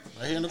 Broadway. right.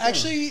 Right here in the corner.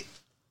 Actually,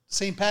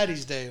 St.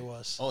 Patty's Day it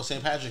was. Oh,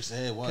 St. Patrick's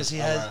Day it was. 'Cause he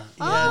All had- right.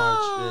 he Yeah, had-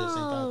 March. Yeah,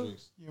 St.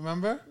 Patrick's. You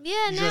remember?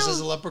 Yeah, You no. dressed as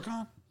a leprechaun?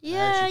 I Yeah,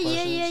 asked you yeah,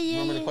 questions. yeah, yeah.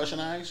 Remember the yeah. question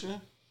I asked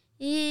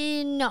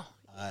you? No.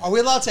 Are we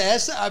allowed to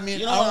ask that? I mean,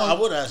 You know I what? don't I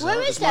would ask. Where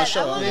you. is It's my that?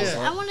 show.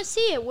 Yeah. I want to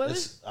see it. Where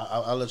is? It's,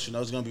 I'll let you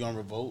know. It's gonna be on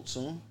Revolt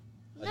soon.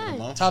 Like in a Nice.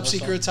 month Top or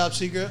secret, something. top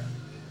secret.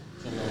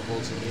 It's gonna be on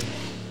Revolt TV.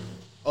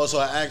 Oh, so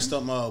I asked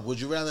them, would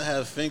you rather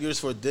have fingers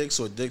for dicks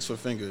or dicks for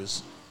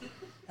fingers?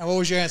 And what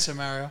was your answer,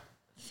 Mario?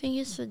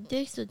 Fingers for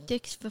dicks or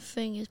dicks for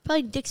fingers?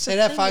 Probably dicks Say for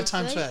that fingers. 5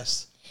 times right?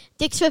 fast.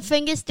 Dicks for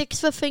fingers, dicks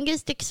for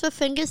fingers, dicks for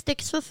fingers,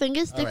 dicks for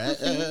fingers, All dicks right.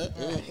 for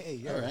fingers.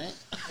 Hey, All right.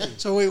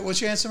 So wait,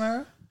 what's your answer,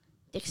 Mario?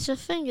 Dicks for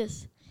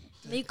fingers.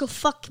 You could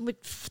fuck with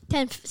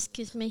 10.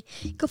 Excuse me.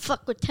 You could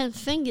fuck with 10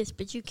 fingers,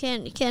 but you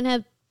can't. You can't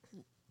have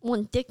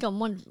one dick on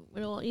one.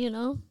 You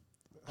know.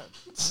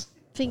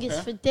 Fingers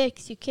for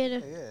dicks. You can't.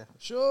 Have, Yeah,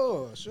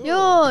 sure.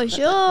 sure.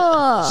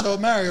 So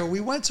Mario, we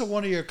went to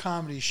one of your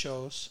comedy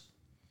shows,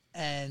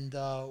 and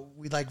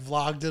we like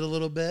vlogged it a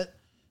little bit,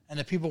 and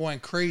the people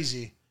went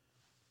crazy.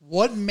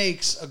 What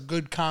makes a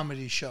good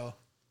comedy show?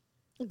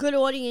 Good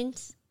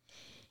audience.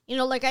 You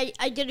know, like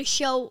I did a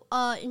show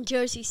in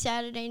Jersey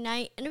Saturday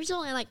night, and there was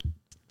only like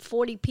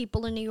 40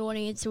 people in the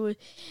audience.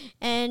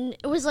 And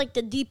it was like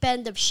the deep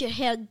end of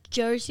shithead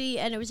Jersey,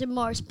 and it was in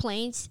Morris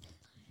Plains.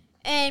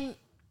 And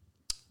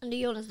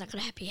the owner's not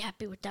going to be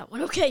happy with that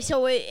one. Okay,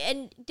 so,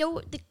 the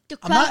crowd...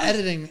 I'm not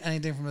editing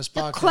anything from this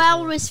The podcast.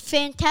 crowd was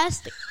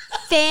fantastic.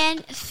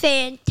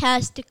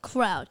 Fantastic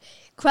crowd.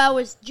 Crowd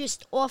was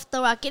just off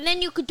the rock. And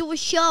then you could do a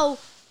show...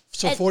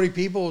 So and- 40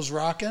 people was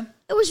rocking?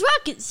 It was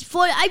rockets.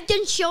 I've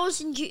done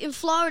shows in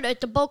Florida at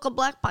the Boca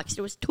Black Box.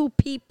 There was 2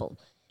 people.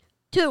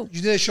 2.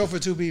 You did a show for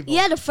 2 people?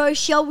 Yeah, the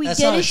first show we That's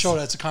did. not a it- show,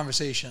 that's a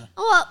conversation.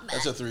 Well,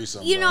 That's a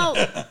threesome. you bro.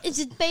 know, it's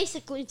a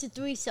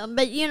threesome.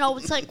 But you know,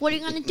 it's like, what are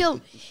you gonna do?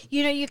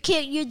 You know, you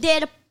can't. You're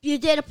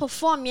there to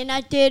perform. You're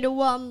not there to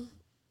You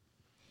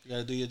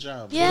gotta do your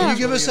job. bro. Yeah. Can you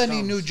give us Here any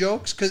comes. new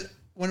jokes? Because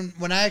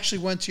when I actually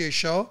went to your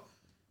show,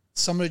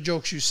 some of the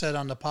jokes you said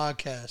on the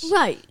podcast.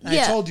 Right. And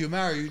yeah. I told you,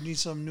 Mario, you need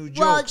some new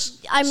Well, jokes.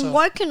 I'm So-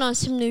 working on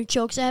some new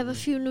jokes. I have a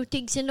few new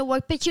things in the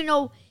work. But you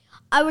know,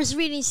 I was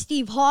reading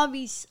Steve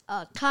Harvey's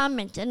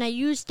comment, and I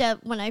used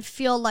that when I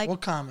feel like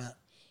What comment?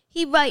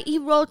 he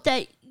wrote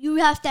that you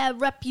have to have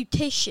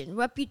reputation.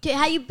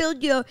 How you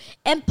build your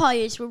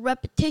empires with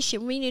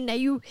repetition, meaning that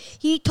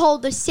he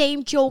told the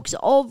same jokes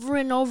over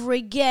and over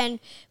again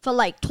for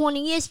like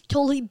 20 years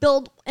till he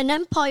built an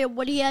empire.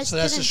 What he has So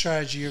that's the today.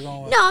 strategy you're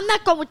going with. No, I'm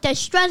not going with that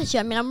strategy.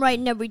 I mean, I'm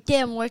writing every day.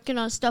 I'm working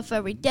on stuff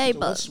every day. So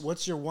But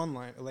what's your one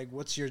line? Like,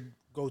 what's your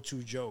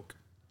go-to joke?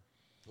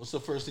 What's the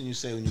first thing you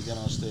say when you get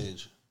on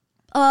stage?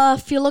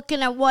 if you're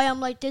looking at why I'm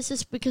like this,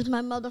 it's because my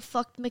mother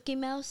fucked Mickey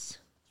Mouse.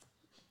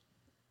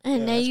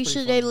 And Yeah, they that's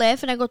usually pretty they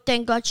laugh, and I go,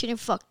 "Thank God she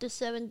didn't fuck the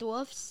 7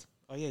 dwarfs."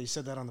 Oh yeah, you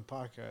said that on the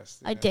podcast.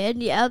 I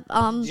did, yeah.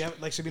 Yeah,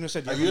 like Sabino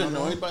said. Are you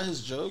annoyed by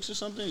his jokes or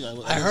something?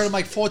 I heard him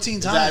like 14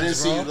 times, I didn't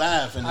see bro. you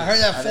laugh. And I heard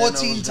that I didn't know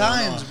 14 what's going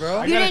times, on. bro.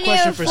 I You got a didn't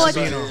question hear for it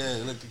Sabino. Yeah,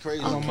 it looked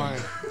crazy. I don't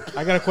mind.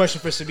 I got a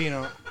question for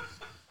Sabino.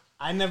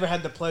 I never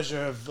had the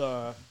pleasure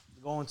of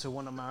going to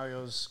one of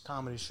Mario's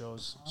comedy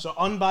shows. So,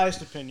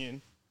 unbiased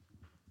opinion.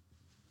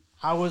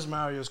 How was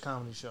Mario's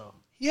comedy show?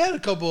 He had a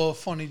couple of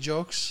funny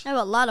jokes. I have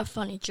a lot of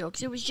funny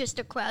jokes. It was just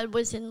the crowd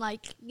wasn't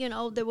like, you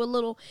know, they were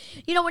little.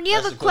 You know, when you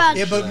That's have a the crowd.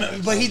 Yeah,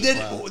 question. but he did.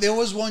 Wow. There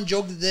was one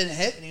joke that didn't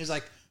hit, and he was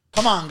like,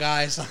 "Come on,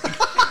 guys." Come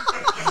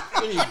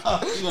That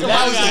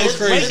was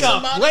crazy. Wake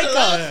up! Wake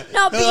up!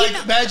 No, but No, you like,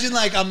 know, imagine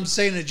like I'm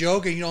saying a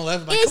joke and you don't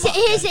laugh. I'm like, here's, "Come on,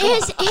 here's, man, come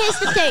here's, on." here's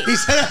the thing. He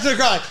said after the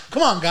crowd,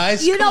 "Come on,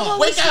 guys." You come know on.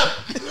 what Wake up!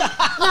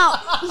 No.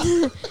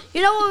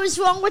 You know what was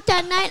wrong with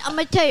that night? I'm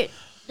going to tell you.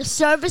 The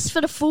service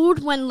for the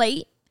food went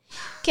late.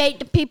 Okay,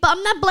 the people.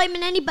 I'm not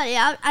blaming anybody.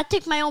 I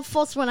take my own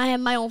faults when I have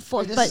my own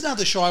faults. This But is not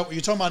the show.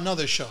 You're talking about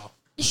another show.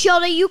 the show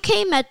that you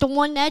came at, the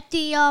one at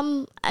the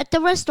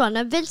restaurant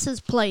at Vince's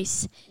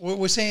place.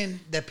 We're saying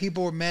that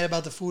people were mad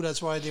about the food.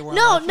 That's why they weren't.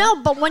 No, laughing? no,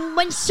 but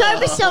when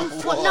service no,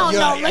 Yo, no,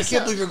 I listen.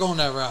 can't believe you're going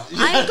that route.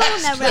 I ain't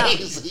going that route.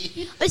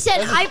 Crazy. Listen,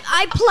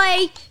 I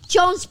play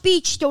Jones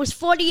Beach. There was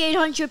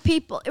 4,800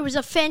 people. It was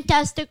a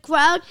fantastic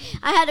crowd.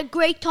 I had a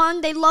great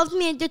time. They loved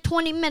me and did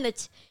 20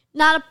 minutes.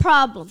 Not a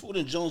problem. Food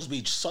in Jones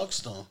Beach sucks,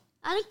 though.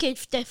 I don't care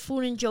if that food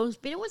in Jones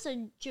Beach. It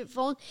wasn't a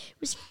phone.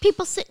 It was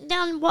people sitting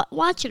down and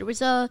watching. It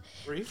was a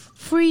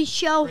free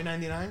show.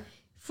 $3.99.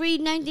 Free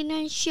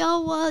 99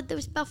 show. There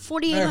was about All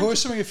 4,800. right, who are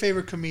some of your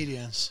favorite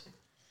comedians?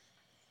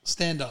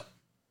 Stand up.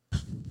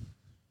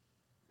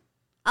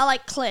 I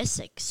like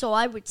classic. So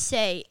I would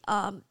say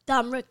Don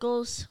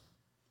Rickles.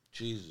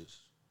 Jesus.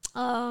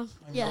 I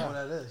Yeah. know what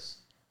that is.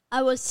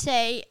 I would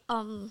say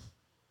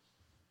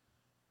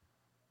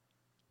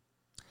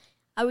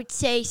I would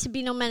say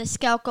Sabino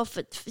Maniscalco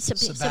for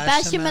Sebastian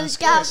Sebastian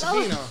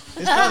Maniscalco. Maniscalco.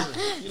 His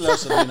cousin. You love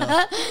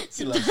Sabino.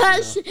 You love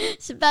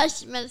Sabino.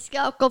 Sebastian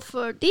Maniscalco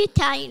for the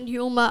Italian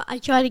humor. I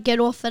try to get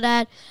off of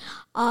that.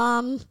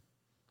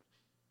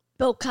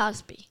 Bill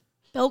Cosby.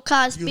 Bill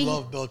Cosby. You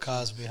love Bill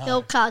Cosby, huh?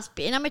 Bill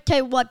Cosby. And I'm going to tell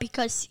you what,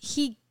 because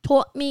he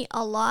taught me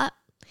a lot.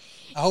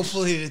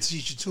 Hopefully he didn't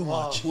teach you too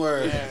much.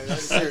 Word. I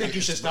think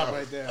you should stop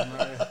right there,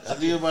 Mario.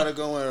 You about to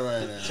go in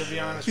right now. To be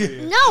honest with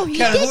you. No, he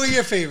Ken, did. who are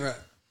your favorite?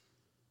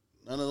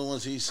 None of the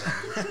ones he said.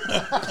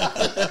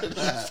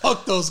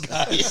 Fuck those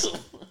guys.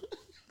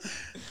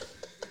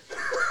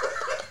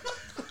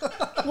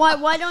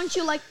 Why don't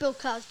you like Bill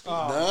Cosby?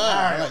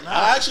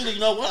 I actually, you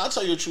know what? I'll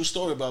tell you a true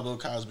story about Bill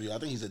Cosby. I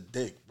think he's a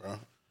dick, bro.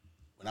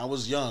 When I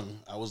was young,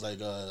 I was like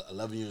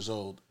 11 years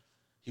old.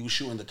 He was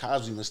shooting the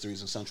Cosby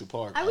Mysteries in Central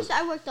Park.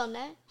 I worked on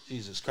that.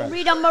 Jesus Christ.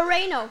 Rita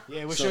Moreno.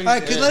 Yeah, we're So- sure you All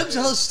right, did. let him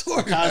tell a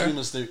story.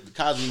 The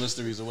Cosby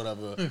Mysteries or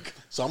whatever.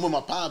 So I'm with my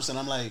pops and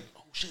I'm like,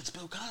 oh shit, it's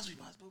Bill Cosby,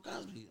 bro. It's Bill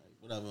Cosby.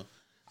 Like, whatever.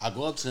 I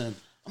go up to him.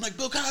 I'm like,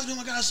 Bill Cosby, oh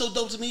my God, it's so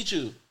dope to meet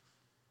you.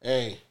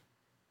 Hey,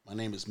 my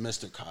name is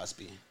Mr.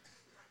 Cosby.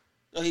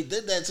 Yo, he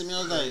did that to me. I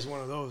was like, He's one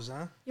of those,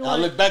 huh? You and I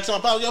want look back to my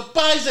pops. Yo,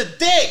 pa, he's a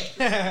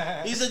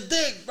dick. He's a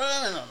dick, bro.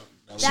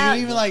 So you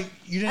didn't even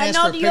you didn't I ask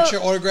know for a your- picture,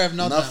 autograph,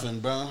 nothing. Nothing,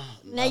 bro.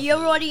 Now,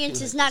 your audience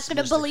He is was not like, going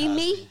to "Mr. believe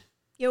me. Cosby."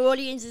 Your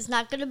audience is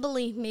not going to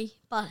believe me,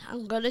 but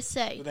I'm going to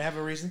say Do they have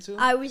a reason to?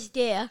 I was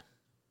there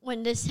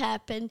when this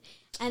happened,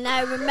 and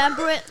I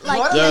remember it like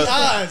What are Yeah. the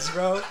odds,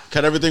 bro?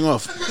 Cut everything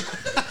off.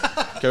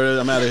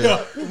 I'm out of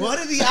here. What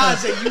are the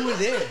odds that you were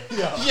there?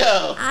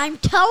 Yo. I'm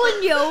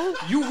telling you,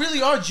 You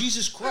really are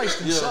Jesus Christ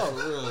Yo, himself.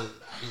 for real.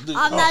 Dude,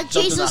 I'm not jumped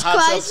in a Jesus hot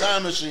tub Christ.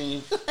 time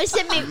machine.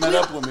 listen to me. Met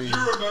up with me.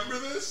 You remember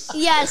this?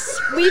 Yes,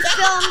 we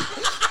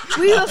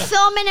were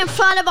filming in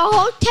front of a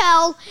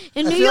hotel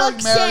in I New feel York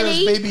like Mario's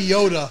City. Baby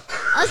Yoda.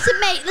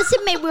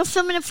 Listen, mate. We were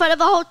filming in front of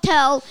a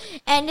hotel,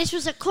 and this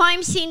was a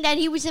crime scene that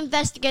he was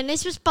investigating.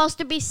 This was supposed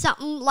to be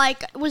something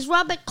like it was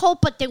Robert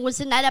Culp, I think, was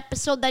in that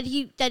episode that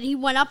he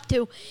went up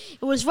to.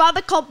 It was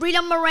Robert Culp,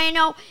 Rita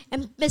Moreno,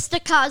 and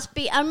Mr.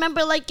 Cosby. I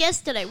remember like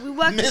yesterday. We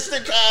worked.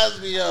 Mr.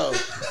 Cosby, yo.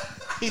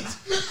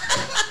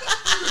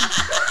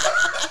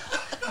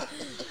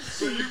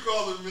 So you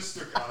call him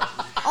Mr.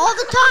 Cosby. All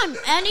the time.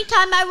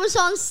 Anytime I was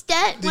on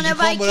set, Did you whenever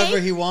call I him whatever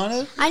came, he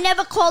wanted? I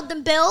never called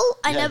them Bill.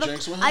 You had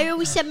drinks with him? I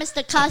always said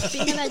Mr.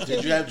 Cosby.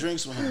 Did you have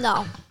drinks with him?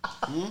 No.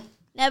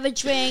 Never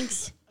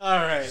drinks. All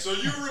right. So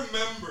you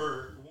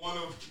remember one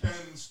of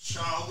Ken's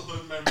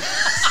childhood memories.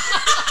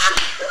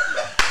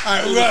 All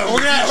right, all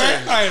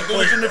right. It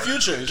was in the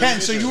future. It was in Ken,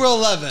 the so future. you were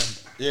 11.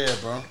 Yeah,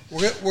 bro.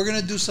 We're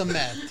gonna do some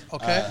math,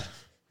 okay?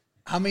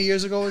 How many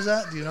years ago was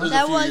that? Do you know? It was a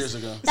That few was years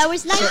ago. that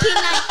was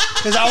 1990.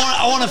 Because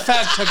I want to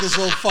fact check this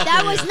little fucker.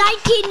 That was here.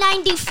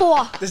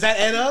 1994. Does that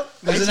add up?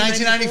 Was it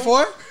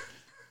 1994?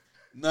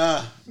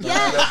 Nah.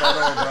 Yeah. That's not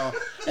right, bro.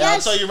 And I'll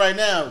Yes. tell you right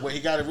now, where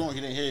he got it wrong,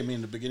 he didn't hear me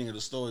in the beginning of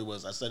the story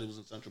was I said it was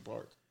in Central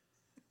Park.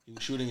 He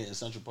was shooting it in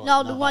Central Park. No,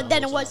 not the by one then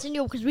it hotel. wasn't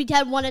you because we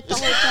had one at the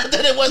hotel.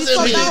 Then it wasn't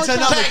We me. filmed the It's hotel.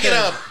 another Back it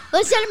up.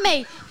 Listen to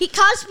me.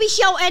 Cosby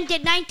Show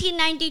ended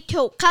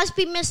 1992.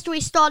 Cosby Mystery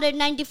started in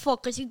 94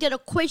 because he did a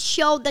quiz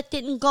show that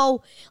didn't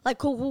go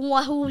like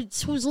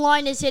whose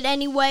line is it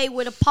anyway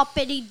with a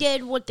puppet he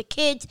did with the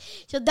kids.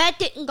 So that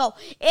didn't go.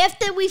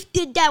 After we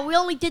did that, we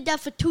only did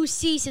that for 2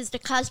 seasons, the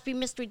Cosby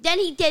Mystery. Then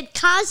he did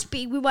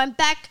Cosby. We went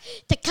back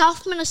to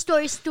Kaufman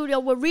Astoria Studio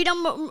with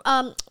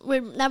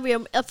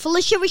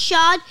Felicia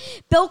Rashad,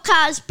 Bill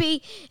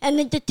Cosby, and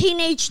then the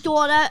teenage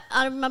daughter.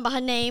 I don't remember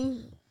her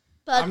name.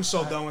 But I'm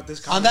so done with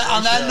this On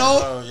conversation. that note,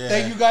 bro, yeah.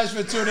 thank you guys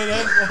for tuning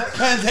in.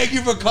 Ken, thank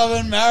you for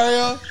coming,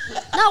 Mario.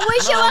 no,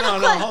 where's your other No,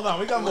 question? hold on.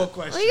 We got more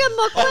questions. We got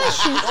more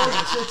questions. Hold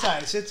on, sit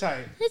tight, sit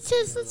tight.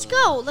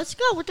 Let's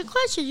go with the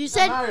questions. You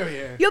said Mario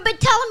here. you've been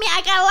telling me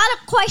I got a lot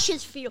of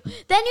questions for you.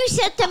 Then you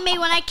said to me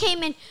when I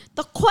came in,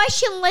 the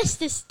question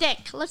list is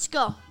thick. Let's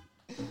go.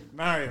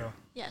 Mario,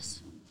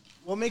 Yes,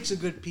 what makes a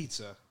good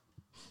pizza?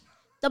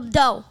 the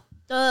dough.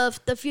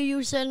 If you're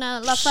using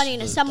la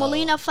farina,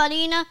 semolina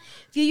farina.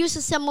 If you use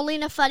a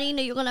semolina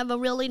farina, you're gonna have a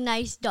really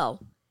nice dough.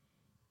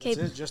 That's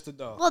it, just the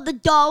dough. Well, the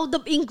dough,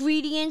 the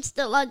ingredients,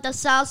 the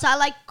salsa. I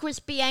like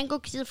crispy angle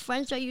because the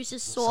French I use the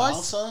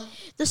sauce. Salsa?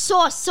 The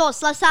sauce,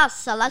 la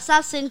salsa. La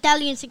salsa in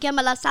Italian se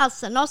chiama la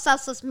salsa, no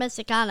salsa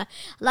mexicana.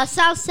 La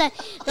salsa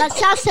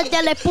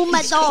delle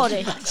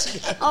pomodori.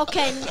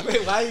 Okay,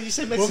 Wait, why did you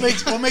say What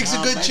Mexican? makes a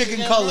good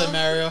chicken cutlet,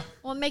 Mario?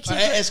 what makes All it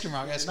right, good? ask him,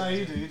 Rock. Ask No,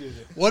 him. you do.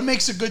 What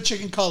makes a good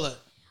chicken cutlet?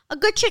 A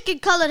good chicken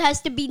cutlet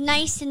has to be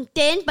nice and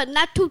thin, but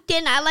not too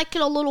thin. I like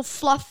it a little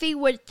fluffy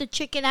where the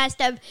chicken has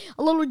to have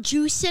a little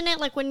juice in it.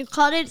 Like when you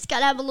cut it, it's got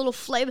to have a little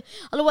flavor.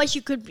 Otherwise,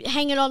 you could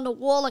hang it on the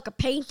wall like a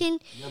painting.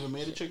 You ever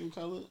made a chicken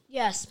cutlet?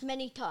 Yes,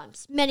 many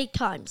times. Many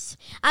times.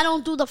 I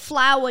don't do the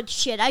floured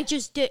shit. I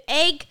just do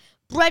egg,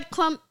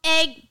 breadcrumb.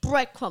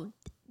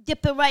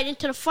 Dip it right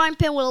into the frying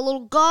pan with a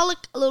little garlic,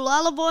 a little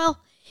olive oil,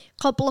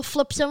 a couple of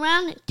flips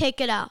around, and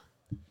take it out.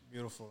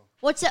 Beautiful.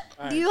 What's that?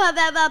 Do you have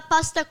ever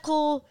pasta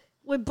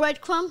with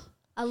breadcrumb?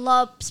 I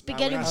love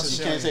spaghetti. we're not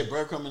You can't say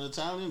breadcrumb in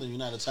Italian, then you're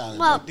not Italian.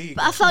 Well,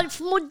 Modica. I thought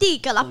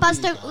modica, la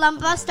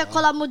pasta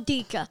con la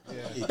modica.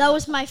 That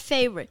was my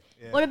favorite.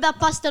 What about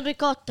pasta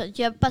ricotta? Do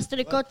you have pasta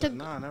ricotta?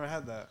 No, I never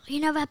had that.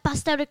 You never had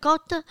pasta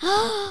ricotta?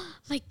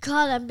 My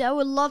God, I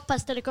would love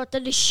pasta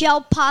ricotta. The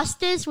shell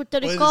pastas with the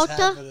What is ricotta.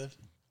 happening?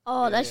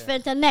 Oh, that's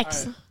fantastic.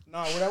 Next. All right. No,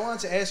 what I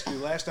wanted to ask you,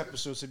 last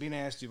episode, Sabina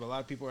asked you, but a lot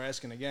of people are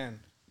asking again.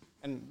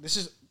 And this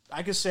is,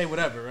 I could say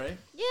whatever, right?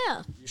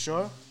 Yeah. You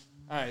sure?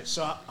 All right,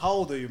 so how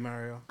old are you,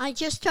 Mario? I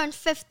just turned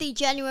 50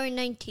 January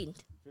 19th.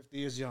 50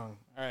 years young.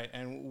 All right,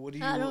 and what do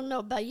you... I don't know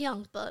about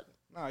young, but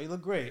No, you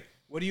look great.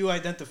 What do you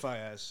identify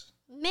as?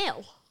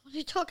 male. What are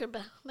you talking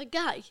about? I'm a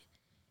guy.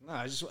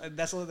 No,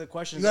 that's all the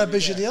questions. You got a that we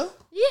bitch get. deal?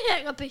 Yeah,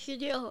 I got picture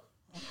deal.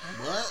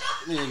 What?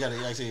 You got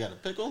a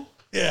pickle?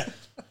 Yeah.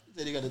 You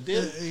said you got a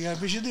deal? You got a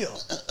bitch deal.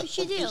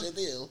 Picture deal. What's your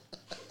deal?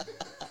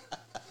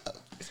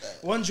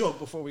 One joke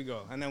before we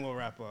go, and then we'll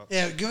wrap up.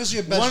 Yeah, give us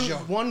your best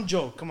joke. One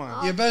joke, come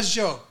on. Your best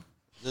joke.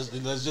 Let's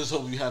just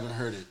hope you haven't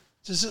heard it.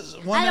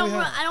 Just one I that we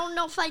don't. have. I don't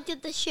know if I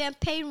did the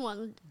champagne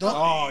one. Don't,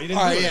 Oh, you didn't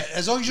all do right, it. yeah.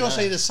 As long as you don't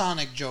say the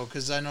Sonic joke,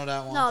 because I know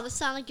that one. No, the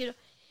Sonic.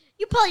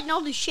 You probably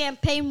know the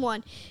champagne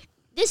one.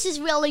 This is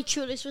really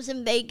true. This was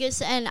in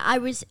Vegas, and I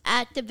was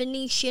at the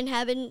Venetian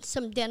having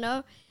some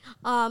dinner.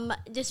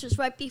 This was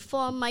right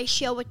before my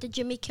show at the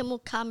Jimmy Kimmel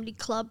Comedy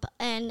Club,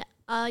 and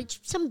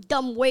some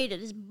dumb waiter,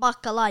 this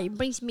bacala, he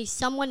brings me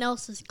someone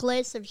else's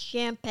glass of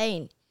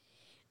champagne.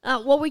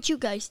 What would you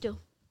guys do?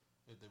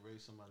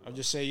 I'll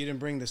just say you didn't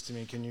bring this to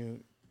me. Can you?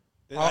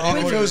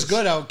 If it was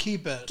good, I would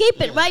keep it. Keep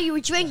it, right? You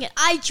would drink it.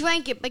 I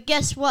drank it, but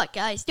guess what,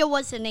 guys? There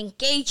was an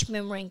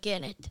engagement ring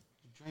in it.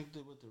 You drank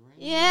it with the ring?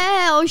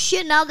 Yeah, oh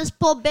shit, now this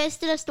poor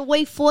bastard has to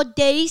wait 4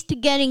 days to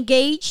get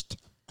engaged.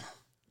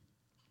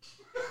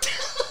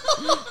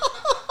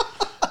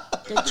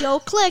 The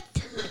joke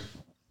clicked.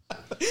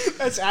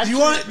 That's Do actually you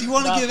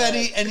want to not give bad.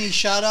 any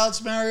shout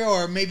outs, Mario,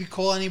 or maybe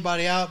call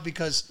anybody out?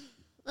 Because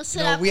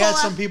Listen, we had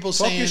some people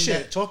Talk saying your that.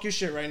 shit. Talk your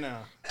shit right now.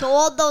 to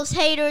all those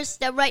haters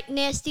that write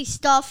nasty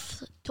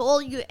stuff, to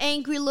all you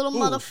angry little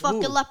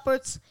motherfucking ooh.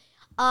 leopards,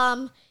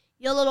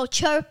 your little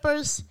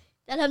chirpers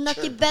that have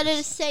nothing better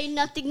to say,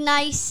 nothing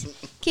nice.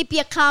 Keep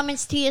your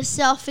comments to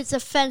yourself. It's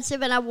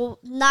offensive, and I will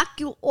knock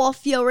you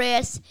off your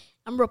ass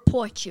and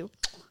report you.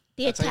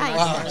 The That's how you Italian.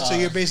 knock Wow, so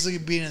you're basically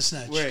being a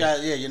snitch. Wait.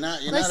 You're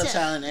not Listen.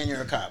 Italian and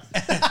you're a cop.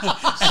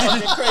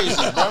 Fucking crazy,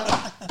 bro.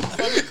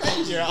 Fucking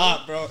crazy. You're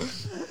hot, bro.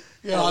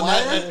 Yeah, Got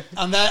a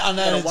on that, Got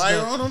a it's wire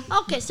good. on him?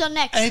 Okay, so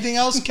next. Anything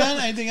else, Ken?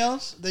 Anything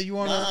else that you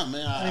want to? Nah,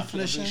 man. I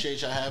finishing?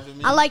 appreciate y'all having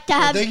me. I like to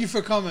have. Thank you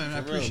for coming. I real,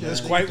 appreciate man.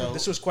 it.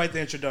 This was quite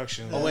the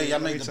introduction. Oh, wait, y'all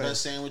Let me make the tell you.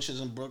 best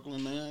sandwiches in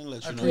Brooklyn, man.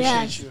 Let I you know. appreciate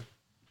Yes. you.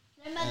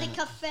 Crema de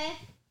cafe.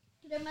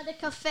 Crema de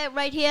cafe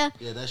right here.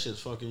 Yeah, that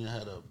shit's fucking your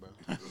head up, bro.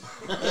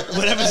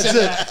 Whatever.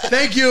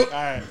 Thank you. All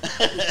right.